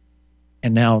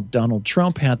 And now Donald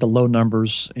Trump had the low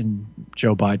numbers and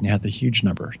Joe Biden had the huge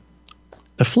number.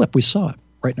 The flip, we saw it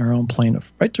right in our own plane,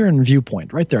 right there in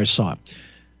viewpoint. Right there, I saw it.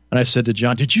 And I said to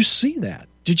John, did you see that?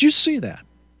 Did you see that?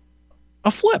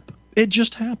 A flip. It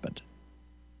just happened.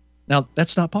 Now,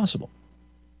 that's not possible.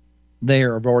 They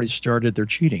have already started their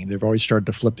cheating. They've already started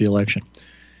to flip the election.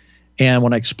 And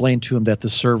when I explained to him that the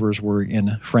servers were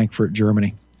in Frankfurt,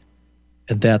 Germany,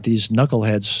 and that these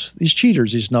knuckleheads, these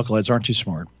cheaters, these knuckleheads aren't too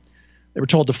smart. They were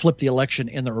told to flip the election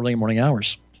in the early morning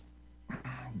hours.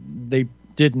 They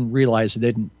didn't realize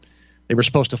they were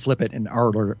supposed to flip it in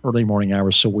our early morning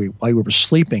hours. So while we were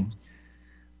sleeping,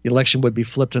 the election would be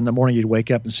flipped in the morning. You'd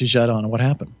wake up and see that on, and what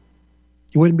happened?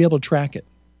 You wouldn't be able to track it.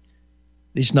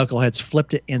 These knuckleheads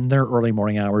flipped it in their early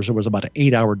morning hours. There was about an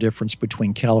 8-hour difference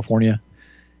between California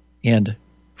and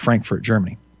Frankfurt,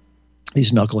 Germany.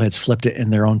 These knuckleheads flipped it in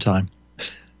their own time.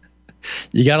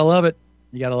 You got to love it.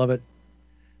 You got to love it.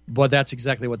 But that's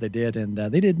exactly what they did, and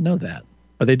they didn't know that.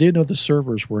 But they did know the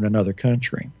servers were in another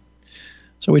country.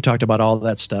 So we talked about all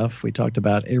that stuff. We talked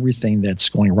about everything that's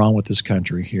going wrong with this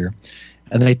country here.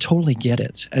 And they totally get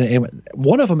it. And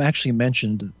one of them actually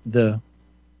mentioned the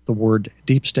word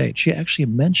deep state. She actually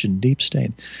mentioned deep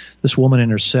state. This woman in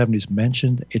her 70s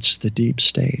mentioned it's the deep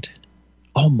state.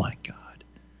 Oh, my God.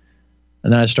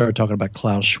 And then I started talking about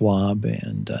Klaus Schwab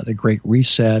and the Great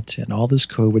Reset and all this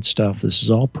COVID stuff. This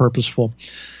is all purposeful.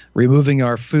 Removing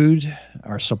our food,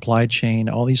 our supply chain,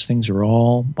 all these things are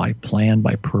all by plan,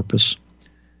 by purpose.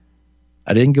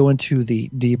 I didn't go into the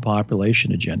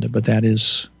depopulation agenda, but that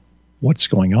is what's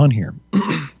going on here.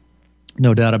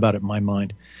 No doubt about it in my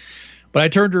mind. But I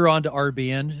turned her on to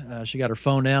RBN. She got her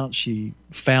phone out. She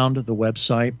found the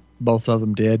website. Both of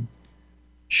them did.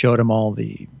 Showed them all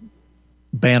the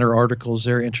banner articles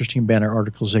there, interesting banner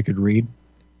articles they could read.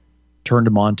 Turned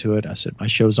them on to it. I said, my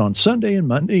show's on Sunday and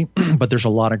Monday, but there's a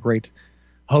lot of great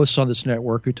hosts on this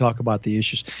network who talk about the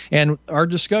issues. And our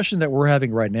discussion that we're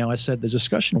having right now, I said the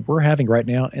discussion we're having right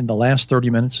now in the last 30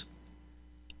 minutes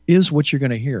is what you're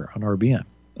going to hear on RBN,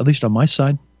 at least on my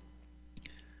side.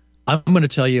 I'm going to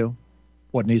tell you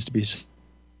what needs to be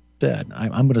said.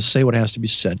 I'm going to say what has to be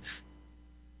said.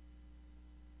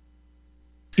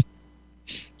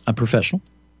 I'm professional.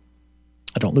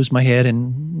 I don't lose my head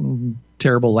in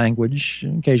terrible language.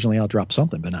 Occasionally I'll drop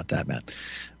something, but not that bad.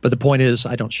 But the point is,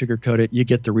 I don't sugarcoat it. You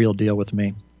get the real deal with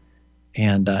me.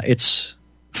 And it's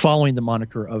following the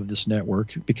moniker of this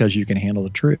network because you can handle the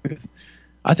truth.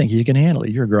 I think you can handle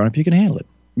it. You're a grown-up. You can handle it.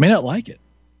 You may not like it.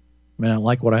 You may not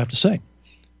like what I have to say.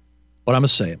 But I'm going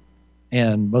to say it.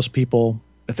 And most people,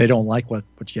 if they don't like what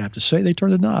you have to say, they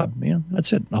turn the knob. Man,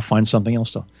 that's it. I'll find something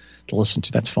else to listen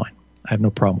to. That's fine. I have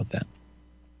no problem with that.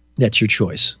 That's your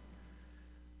choice.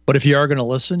 But if you are going to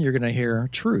listen, you're going to hear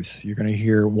truth. You're going to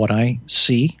hear what I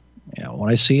see.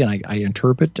 What I see, and I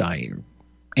interpret, I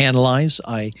analyze,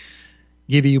 I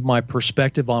give you my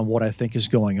perspective on what I think is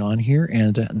going on here,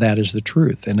 and that is the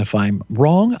truth. And if I'm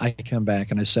wrong, I come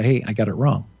back and I say, hey, I got it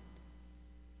wrong.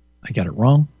 I got it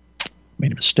wrong.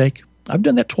 Made a mistake. I've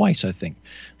done that twice, I think,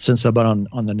 since I've been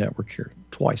on the network here.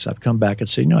 Twice. I've come back and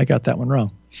said, no, I got that one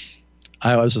wrong.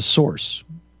 I was a source.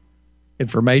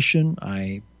 Information,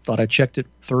 I thought I checked it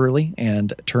thoroughly,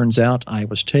 and it turns out I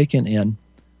was taken in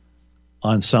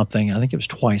on something. I think it was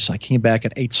twice. I came back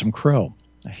and ate some crow.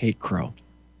 I hate crow.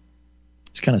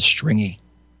 It's kind of stringy.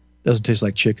 Doesn't taste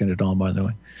like chicken at all, by the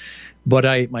way. But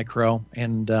I ate my crow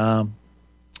and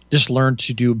just learned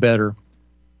to do better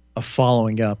of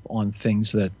following up on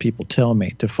things that people tell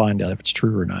me to find out if it's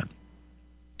true or not.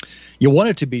 You want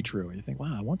it to be true. You think,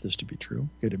 wow, I want this to be true.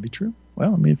 Could it be true? Well,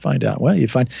 let me find out. Well, you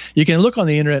can look on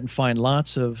the internet and find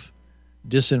lots of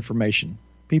disinformation.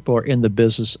 People are in the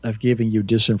business of giving you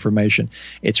disinformation.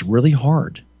 It's really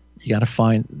hard. You got to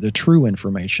find the true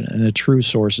information and the true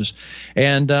sources.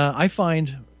 And I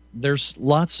find there's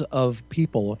lots of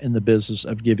people in the business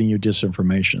of giving you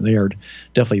disinformation. They are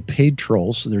definitely paid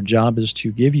trolls. Their job is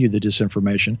to give you the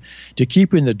disinformation, to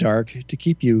keep you in the dark, to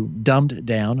keep you dumbed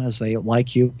down as they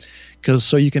like you, because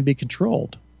so you can be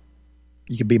controlled.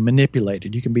 You can be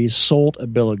manipulated. You can be sold a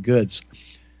bill of goods.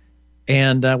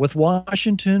 And with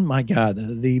Washington, my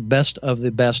God, the best of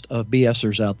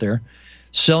BSers out there,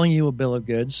 selling you a bill of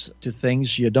goods to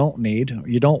things you don't need,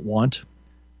 you don't want,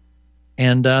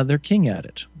 and they're king at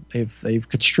it. They've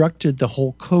constructed the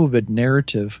whole COVID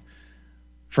narrative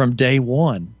from day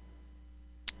one.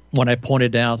 When I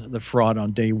pointed out the fraud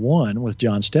on day one with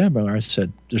John Stadtmiller, I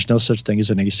said, there's no such thing as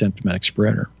an asymptomatic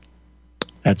spreader.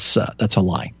 That's a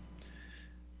lie.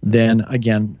 Then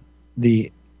again,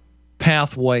 the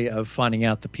pathway of finding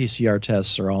out the PCR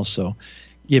tests are also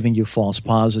giving you false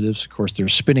positives. Of course, they're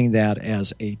spinning that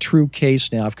as a true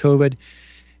case now of COVID.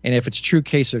 And if it's a true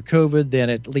case of COVID, then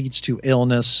it leads to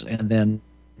illness and then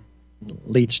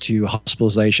leads to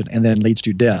hospitalization and then leads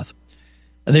to death.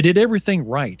 And they did everything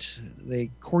right.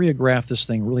 They choreographed this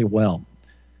thing really well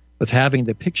with having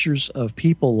the pictures of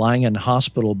people lying in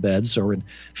hospital beds or in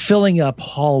filling up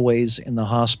hallways in the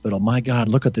hospital. My God,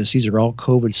 look at this. These are all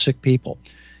COVID sick people.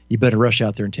 You better rush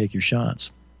out there and take your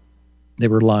shots. They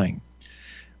were lying.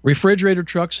 Refrigerator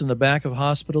trucks in the back of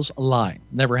hospitals, a lie.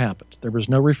 Never happened. There was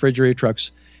no refrigerator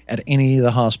trucks at any of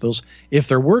the hospitals. If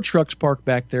there were trucks parked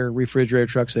back there, refrigerator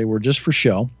trucks, they were just for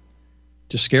show,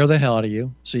 to scare the hell out of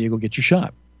you so you go get your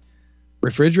shot.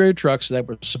 Refrigerator trucks that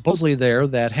were supposedly there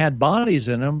that had bodies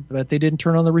in them, but they didn't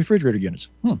turn on the refrigerator units.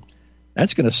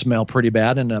 That's going to smell pretty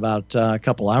bad in about a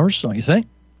couple hours, don't you think?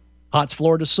 Hot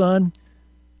Florida sun,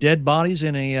 dead bodies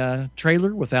in a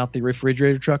trailer without the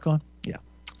refrigerator truck on. Yeah,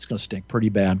 it's going to stink pretty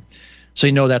bad. So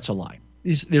you know that's a lie.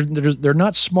 They're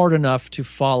not smart enough to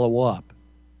follow up,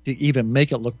 to even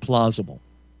make it look plausible.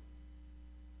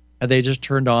 And they just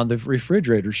turned on the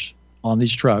refrigerators on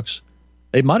these trucks.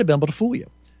 They might have been able to fool you.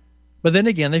 But then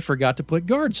again, they forgot to put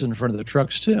guards in front of the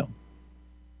trucks too.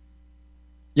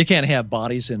 You can't have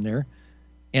bodies in there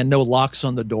and no locks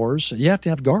on the doors. You have to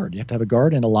have a guard. You have to have a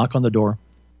guard and a lock on the door.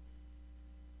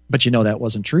 But you know that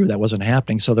wasn't true. That wasn't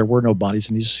happening. So there were no bodies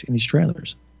in these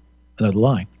trailers. Another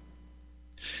lie.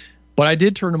 But I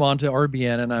did turn them on to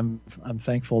RBN, and I'm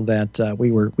thankful that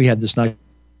we had this nice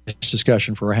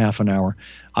discussion for a half an hour.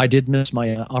 I did miss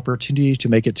my opportunity to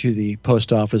make it to the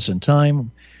post office in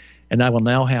time, and I will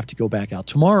now have to go back out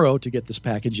tomorrow to get this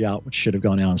package out, which should have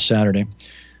gone out on Saturday.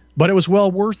 But it was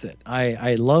well worth it.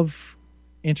 I love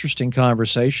interesting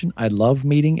conversation. I love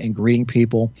meeting and greeting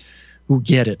people who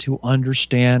get it, who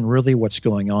understand really what's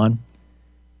going on.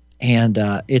 And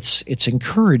it's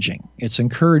encouraging. It's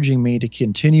encouraging me to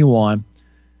continue on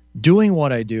doing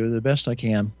what I do the best I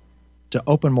can to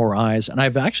open more eyes. And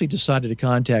I've actually decided to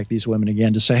contact these women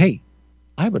again to say, hey,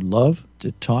 I would love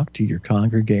to talk to your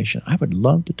congregation. I would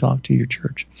love to talk to your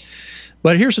church.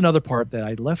 But here's another part that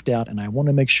I left out, and I want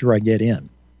to make sure I get in.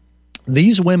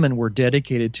 These women were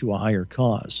dedicated to a higher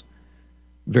cause,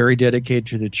 very dedicated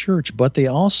to the church, but they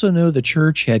also knew the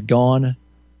church had gone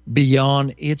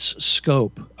beyond its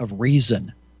scope of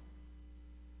reason.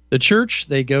 The church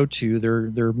they go to,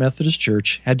 their Methodist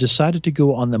church, had decided to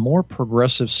go on the more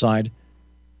progressive side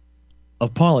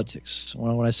of politics.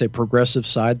 Well, when I say progressive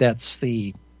side, that's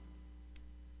the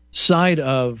side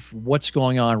of what's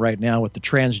going on right now with the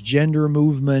transgender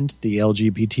movement, the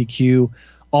LGBTQ,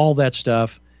 all that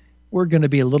stuff. We're going to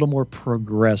be a little more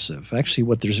progressive.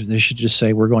 Actually, they should just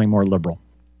say we're going more liberal.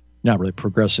 Not really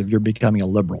progressive. You're becoming a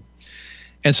liberal.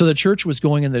 And so the church was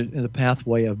going in the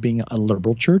pathway of being a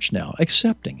liberal church now,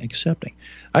 accepting.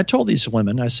 I told these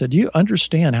women, I said, you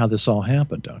understand how this all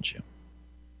happened, don't you?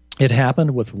 It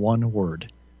happened with one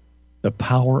word, the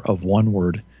power of one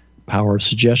word, power of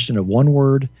suggestion of one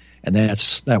word, and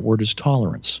that word is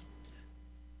tolerance.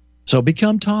 So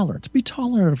become tolerant. Be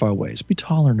tolerant of our ways. Be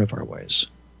tolerant of our ways.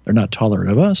 They're not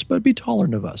tolerant of us, but be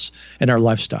tolerant of us and our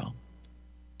lifestyle.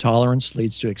 Tolerance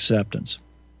leads to acceptance.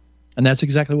 And that's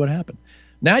exactly what happened.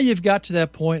 Now you've got to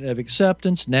that point of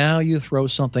acceptance. Now you throw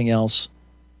something else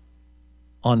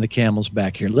on the camel's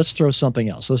back here. Let's throw something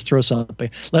else.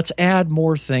 Let's add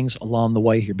more things along the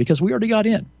way here because we already got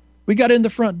in. We got in the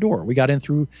front door. We got in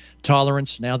through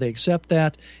tolerance. Now they accept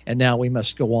that, and now we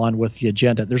must go on with the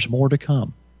agenda. There's more to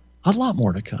come, a lot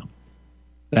more to come.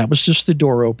 That was just the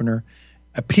door opener.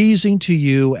 Appeasing to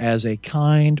you as a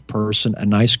kind person, a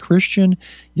nice Christian,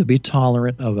 you'll be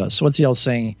tolerant of us. What's the old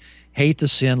saying? Hate the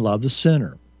sin, love the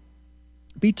sinner.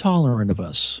 Be tolerant of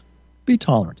us. Be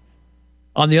tolerant.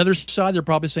 On the other side, they're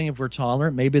probably saying if we're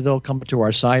tolerant, maybe they'll come to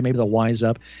our side, maybe they'll wise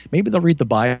up, maybe they'll read the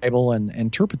Bible and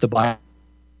interpret the Bible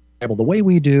Bible the way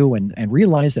we do and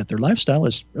realize that their lifestyle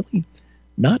is really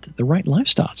not the right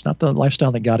lifestyle. It's not the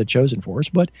lifestyle that God had chosen for us,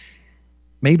 but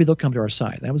maybe they'll come to our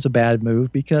side. That was a bad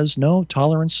move because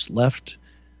tolerance left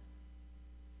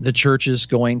the churches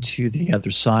going to the other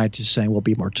side to say we'll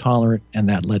be more tolerant, and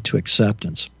that led to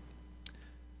acceptance.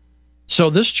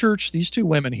 So this church, these two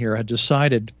women here had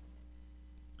decided,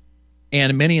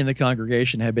 and many in the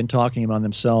congregation had been talking among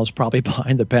themselves, probably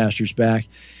behind the pastor's back,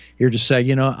 here to say,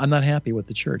 I'm not happy with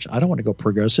the church. I don't want to go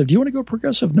progressive. Do you want to go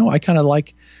progressive? No, I kind of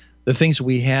like the things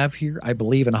we have here. I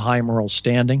believe in a high moral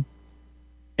standing.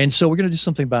 And so we're going to do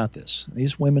something about this.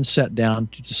 These women sat down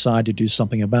to decide to do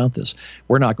something about this.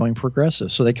 We're not going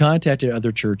progressive. So they contacted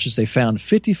other churches. They found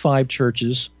 55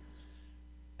 churches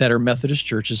that are Methodist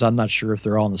churches. I'm not sure if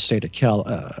they're all in the state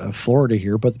of Florida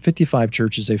here, but 55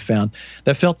 churches they found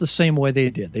that felt the same way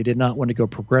they did. They did not want to go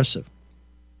progressive.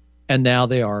 And now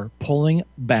they are pulling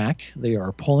back. They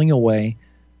are pulling away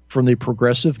from the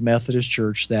progressive Methodist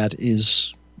church that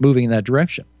is moving in that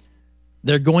direction.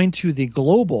 They're going to the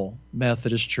global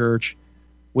Methodist church,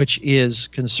 which is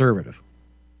conservative.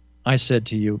 I said,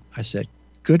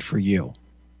 good for you.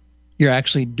 You're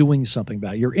actually doing something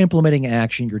about it. You're implementing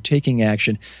action. You're taking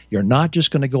action. You're not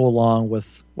just going to go along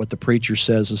with what the preacher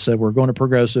says and said, we're going to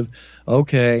progressive.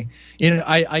 Okay.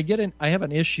 I have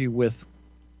an issue with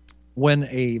when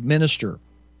a minister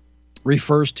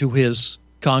refers to his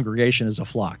congregation as a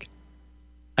flock.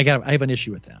 I have an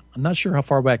issue with that. I'm not sure how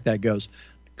far back that goes,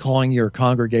 calling your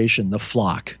congregation the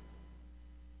flock.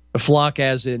 A flock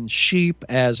as in sheep,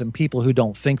 as in people who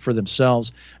don't think for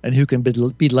themselves and who can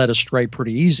be led astray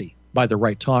pretty easy by the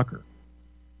right talker.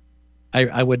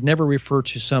 I would never refer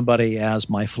to somebody as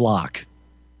my flock.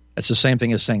 It's the same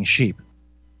thing as saying sheep.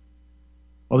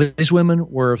 Well, these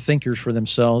women were thinkers for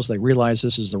themselves. They realized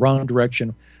this is the wrong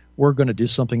direction. We're going to do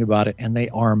something about it. And they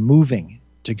are moving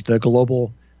to the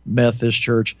global Methodist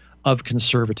Church of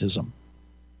conservatism.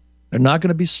 They're not going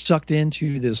to be sucked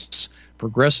into this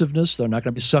progressiveness. They're not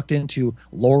going to be sucked into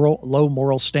low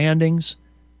moral standings.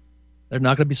 They're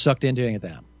not going to be sucked into any of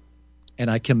that.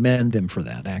 And I commend them for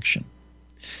that action.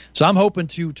 So I'm hoping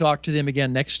to talk to them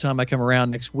again next time I come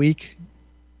around next week.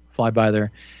 Fly by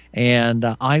there. And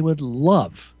I would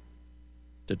love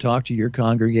to talk to your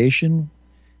congregation.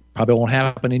 Probably won't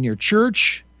happen in your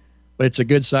church, but it's a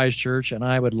good-sized church, and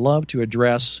I would love to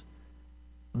address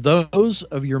those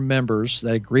of your members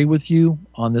that agree with you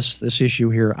on this issue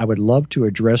here. I would love to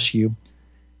address you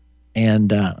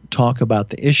and talk about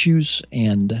the issues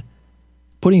and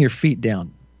putting your feet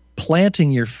down,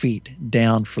 planting your feet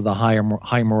down for the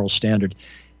high moral standard,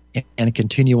 and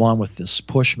continue on with this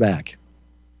pushback.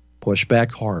 Push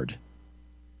back hard.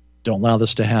 Don't allow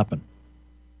this to happen.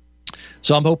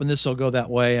 So I'm hoping this will go that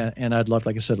way, and I'd love,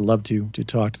 like I said, love to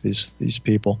talk to these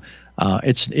people.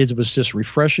 It was just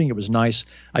refreshing. It was nice.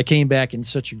 I came back in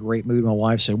such a great mood. My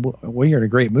wife said, "Well, you're in a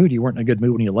great mood. You weren't in a good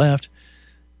mood when you left."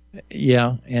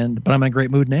 Yeah, but I'm in a great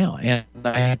mood now, and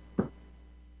I had a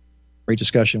great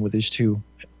discussion with these two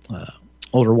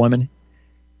older women,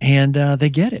 and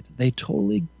they get it. They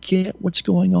totally get what's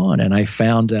going on, and I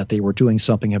found that they were doing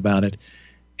something about it.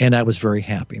 And I was very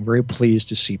happy and very pleased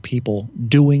to see people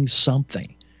doing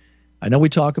something. I know we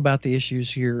talk about the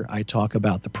issues here. I talk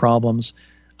about the problems.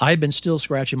 I've been still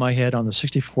scratching my head on the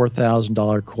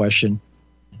 $64,000 question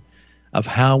of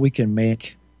how we can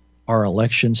make our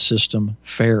election system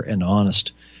fair and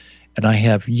honest. And I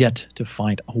have yet to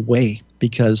find a way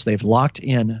because they've locked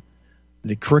in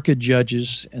the crooked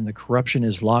judges and the corruption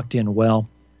is locked in well.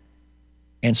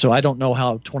 And so I don't know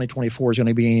how 2024 is going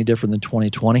to be any different than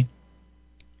 2020.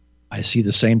 I see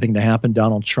the same thing to happen,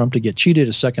 Donald Trump to get cheated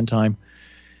a second time.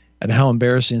 And how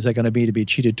embarrassing is that going to be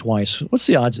cheated twice? What's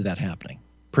the odds of that happening?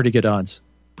 Pretty good odds.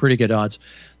 Pretty good odds.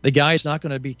 The guy is not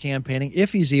going to be campaigning,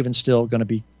 if he's even still going to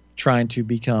be trying to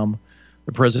become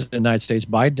the president of the United States.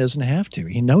 Biden doesn't have to.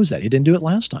 He knows that. He didn't do it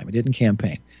last time. He didn't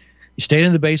campaign. He stayed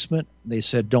in the basement. They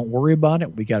said, don't worry about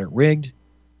it. We got it rigged.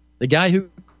 The guy who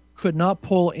could not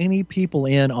pull any people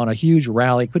in on a huge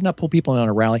rally, could not pull people in on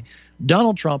a rally.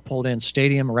 Donald Trump pulled in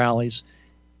stadium rallies,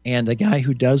 and the guy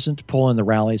who doesn't pull in the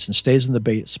rallies and stays in the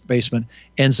basement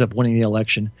ends up winning the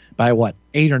election by,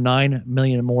 8 or 9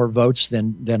 million more votes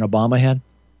than Obama had?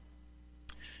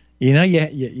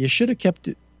 You should have kept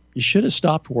it. You should have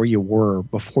stopped where you were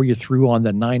before you threw on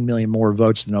the 9 million more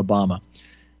votes than Obama,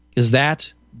 because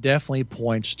that definitely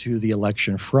points to the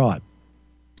election fraud.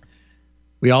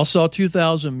 We all saw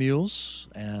 2,000 mules,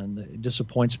 and it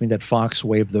disappoints me that Fox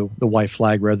waved the white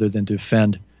flag rather than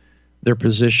defend their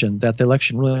position that the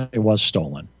election really was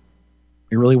stolen.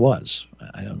 It really was.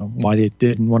 I don't know why they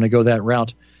didn't want to go that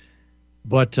route,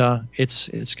 but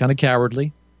it's kind of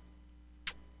cowardly.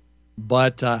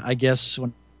 But I guess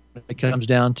when it comes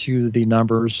down to the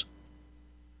numbers,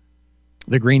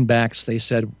 the greenbacks, they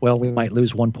said, well, we might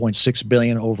lose $1.6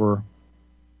 billion over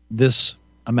this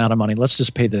amount of money. Let's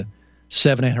just pay the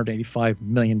 $785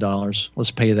 million.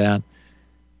 Let's pay that,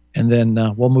 and then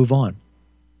we'll move on.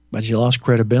 But you lost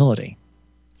credibility.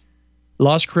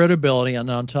 Lost credibility, and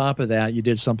on top of that, you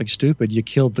did something stupid. You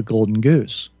killed the golden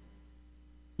goose.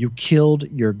 You killed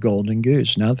your golden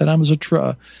goose. Now that I was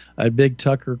a big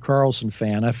Tucker Carlson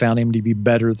fan, I found him to be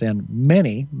better than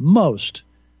most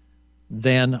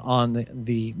than on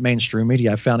the mainstream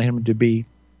media. I found him to be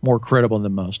more credible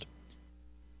than most.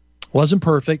 Wasn't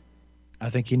perfect. I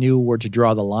think he knew where to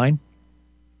draw the line.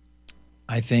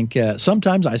 I think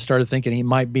sometimes I started thinking he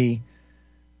might be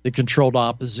the controlled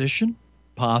opposition,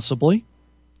 possibly.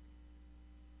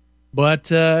 But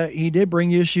he did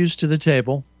bring issues to the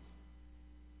table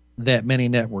that many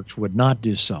networks would not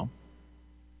do so.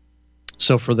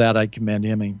 So for that, I commend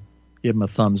him and give him a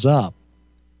thumbs up.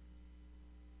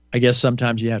 I guess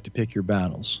sometimes you have to pick your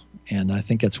battles, and I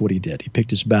think that's what he did. He picked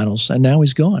his battles, and now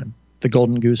he's gone. The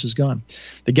golden goose is gone.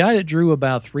 The guy that drew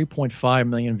about 3.5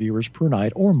 million viewers per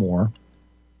night or more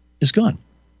is gone.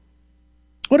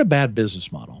 What a bad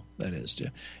business model that is.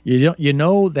 You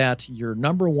know that your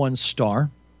number one star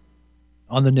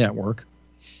on the network,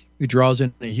 who draws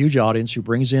in a huge audience, who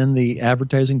brings in the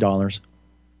advertising dollars,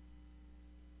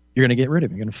 you're going to get rid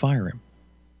of him. You're going to fire him.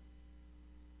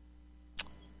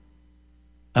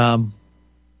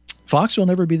 Fox will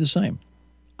never be the same.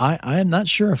 I am not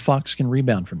sure if Fox can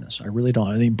rebound from this. I really don't.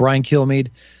 I think Brian Kilmeade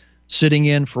sitting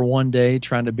in for one day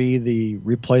trying to be the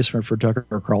replacement for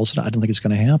Tucker Carlson, I don't think it's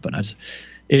going to happen.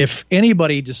 If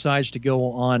anybody decides to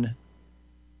go on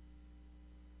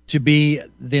to be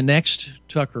the next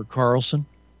Tucker Carlson,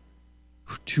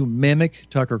 to mimic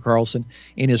Tucker Carlson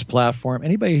in his platform,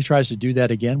 anybody who tries to do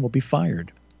that again will be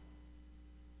fired.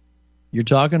 You're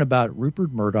talking about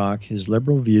Rupert Murdoch, his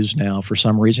liberal views now. For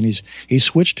some reason, he's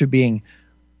switched to being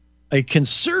a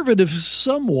conservative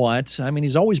somewhat. I mean,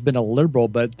 he's always been a liberal,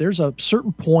 but there's a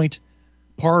certain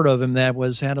part of him that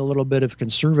had a little bit of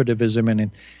conservatism in it.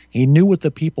 He knew what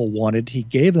the people wanted. He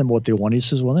gave them what they wanted. He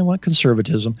says, well, they want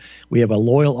conservatism. We have a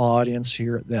loyal audience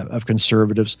here of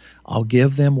conservatives. I'll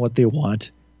give them what they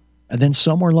want. And then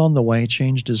somewhere along the way,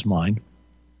 changed his mind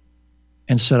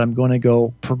and said, I'm going to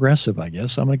go progressive, I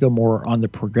guess. I'm going to go more on the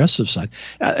progressive side.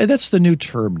 That's the new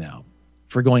term now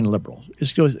for going liberal.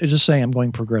 It's just saying I'm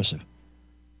going progressive.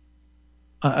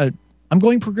 I'm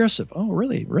going progressive. Oh,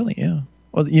 really? Really? Yeah.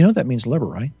 Well, you know that means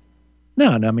liberal, right?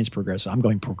 No, it means progressive. I'm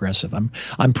going progressive.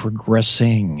 I'm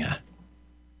progressing.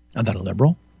 I'm not a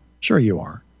liberal. Sure you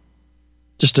are.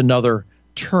 Just another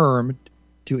term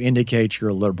to indicate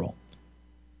you're a liberal.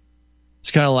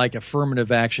 It's kind of like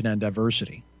affirmative action and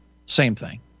diversity. Same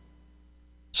thing.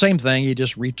 Same thing. You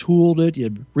just retooled it. You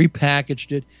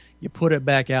repackaged it. You put it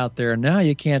back out there. Now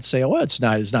you can't say, oh, it's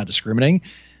not discriminating.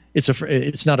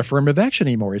 It's not affirmative action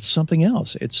anymore. It's something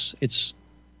else. It's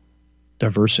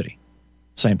diversity.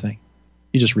 Same thing.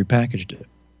 You just repackaged it.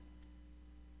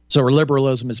 So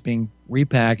liberalism is being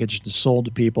repackaged and sold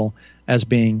to people as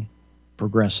being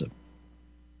progressive.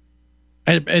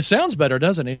 And it sounds better,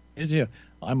 doesn't it?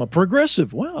 I'm a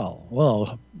progressive.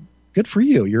 Well, good for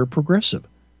you. You're a progressive.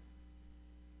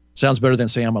 Sounds better than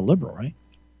saying I'm a liberal, right?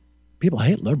 People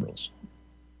hate liberals.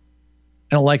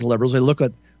 I don't like liberals. They look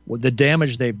at the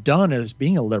damage they've done as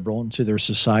being a liberal into their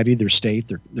society, their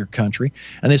state, their country,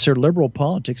 and they say liberal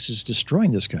politics is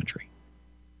destroying this country.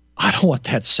 I don't want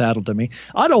that saddled to me.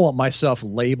 I don't want myself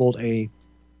labeled a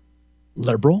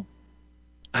liberal.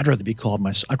 I'd rather call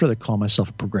myself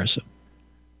a progressive.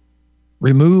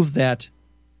 Remove that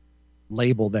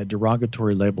label, that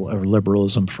derogatory label of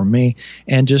liberalism from me,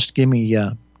 and just give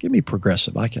me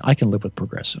progressive. I can live with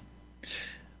progressive.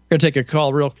 We're going to take a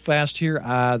call real fast here.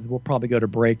 We'll probably go to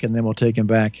break, and then we'll take him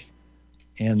back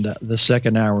in the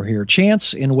second hour here.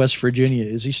 Chance in West Virginia.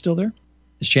 Is he still there?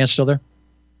 Is Chance still there?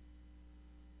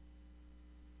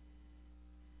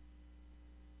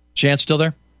 Chance still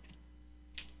there?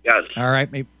 Yes. All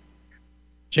right.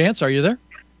 Chance, are you there?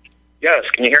 Yes.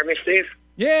 Can you hear me, Steve?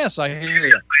 Yes, I hear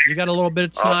you. You got a little bit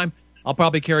of time. I'll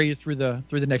probably carry you through the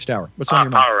next hour. What's on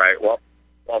your mind? All right. Well,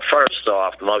 first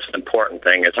off, the most important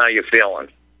thing is how you feeling.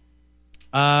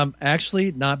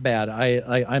 Actually, not bad.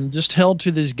 I'm just held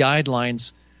to these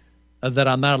guidelines that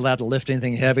I'm not allowed to lift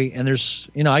anything heavy. And there's,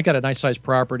 I got a nice sized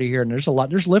property here, and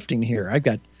there's lifting here. I've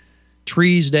got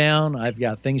trees down. I've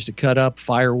got things to cut up,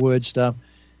 firewood stuff.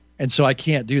 And so I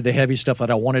can't do the heavy stuff that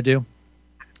I want to do.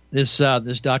 This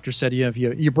doctor said, if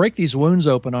you break these wounds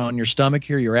open on your stomach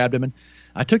here, your abdomen,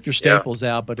 I took your staples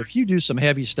out, but if you do some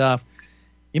heavy stuff,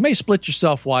 you may split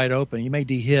yourself wide open. You may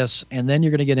dehiss, and then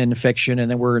you're going to get an infection, and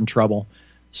then we're in trouble.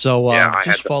 So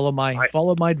just follow my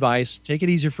advice. Take it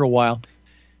easy for a while.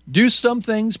 Do some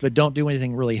things, but don't do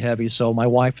anything really heavy. So my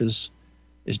wife is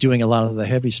doing a lot of the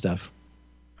heavy stuff.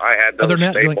 I had those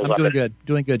staples. I'm doing good.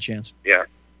 Doing good, Chance. Yeah,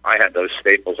 I had those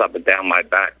staples up and down my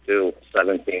back too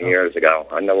 17 years ago.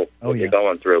 I know what you're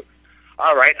going through.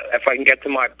 All right, if I can get to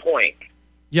my point.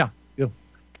 Yeah, go.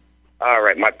 All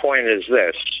right, my point is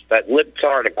this: that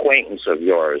libtard acquaintance of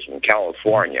yours in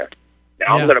California.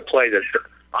 Now I'm going to play the.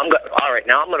 All right,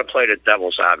 now I'm going to play the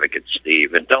devil's advocate,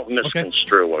 Steve, and don't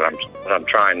misconstrue what I'm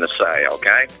trying to say.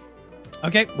 Okay.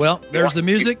 Okay. Well, there's the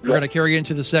music. We're going to carry you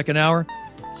into the second hour.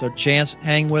 So, Chance,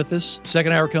 hang with us.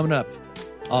 Second hour coming up.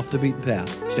 Off the beaten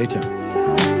path. Stay tuned.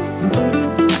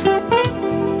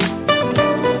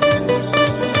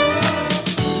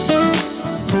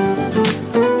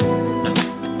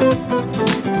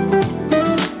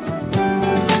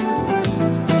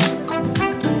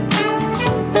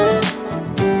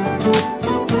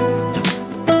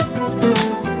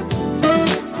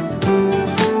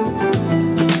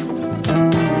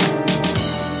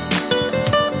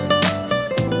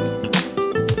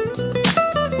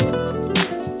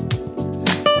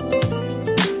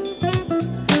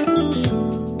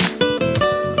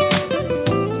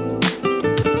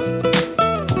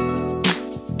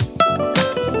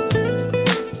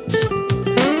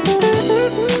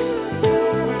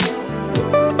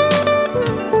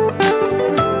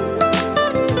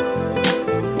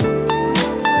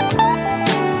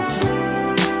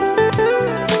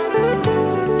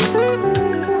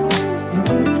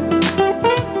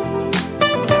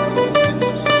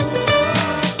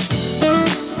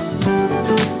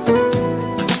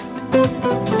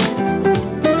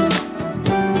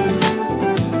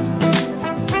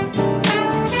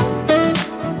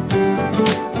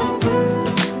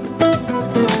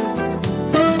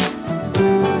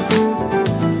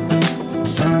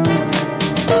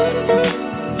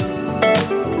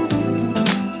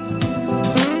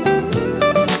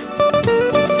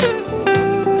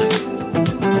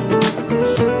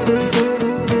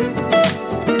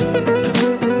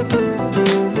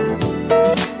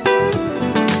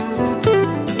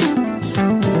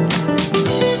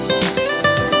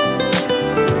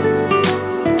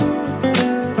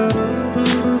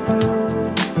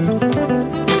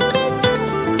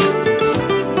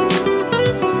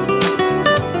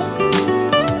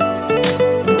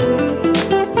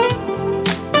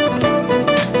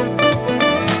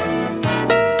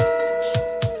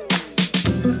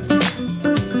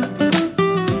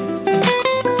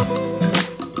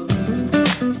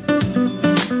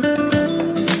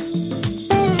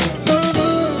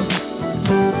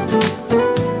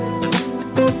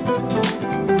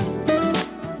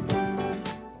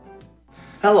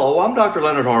 Hello, I'm Dr.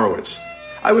 Leonard Horowitz.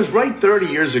 I was right 30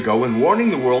 years ago in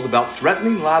warning the world about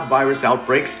threatening lab virus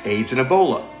outbreaks, AIDS, and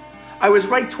Ebola. I was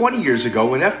right 20 years ago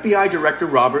when FBI Director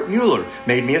Robert Mueller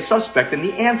made me a suspect in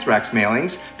the anthrax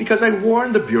mailings because I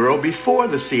warned the Bureau before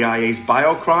the CIA's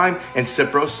biocrime and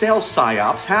Cipro sales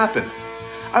psyops happened.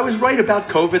 I was right about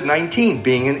COVID-19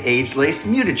 being an AIDS-laced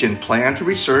mutagen planned to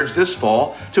resurge this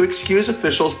fall to excuse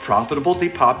officials' profitable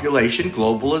depopulation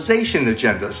globalization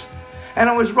agendas. And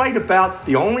I was right about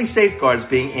the only safeguards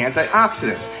being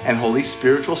antioxidants and holy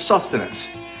spiritual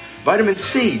sustenance. Vitamin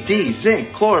C, D,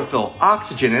 zinc, chlorophyll,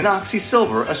 oxygen, and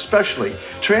oxysilver especially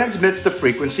transmits the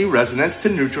frequency resonance to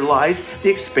neutralize the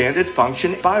expanded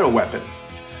function bioweapon.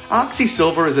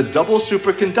 Oxysilver is a double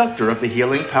superconductor of the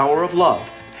healing power of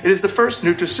love. It is the first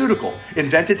nutraceutical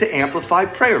invented to amplify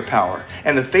prayer power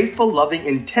and the faithful, loving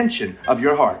intention of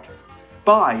your heart.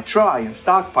 Buy, try, and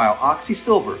stockpile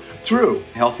Oxysilver through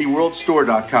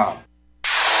HealthyWorldStore.com.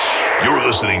 You're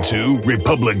listening to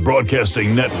Republic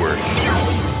Broadcasting Network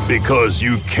because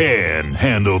you can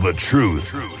handle the truth.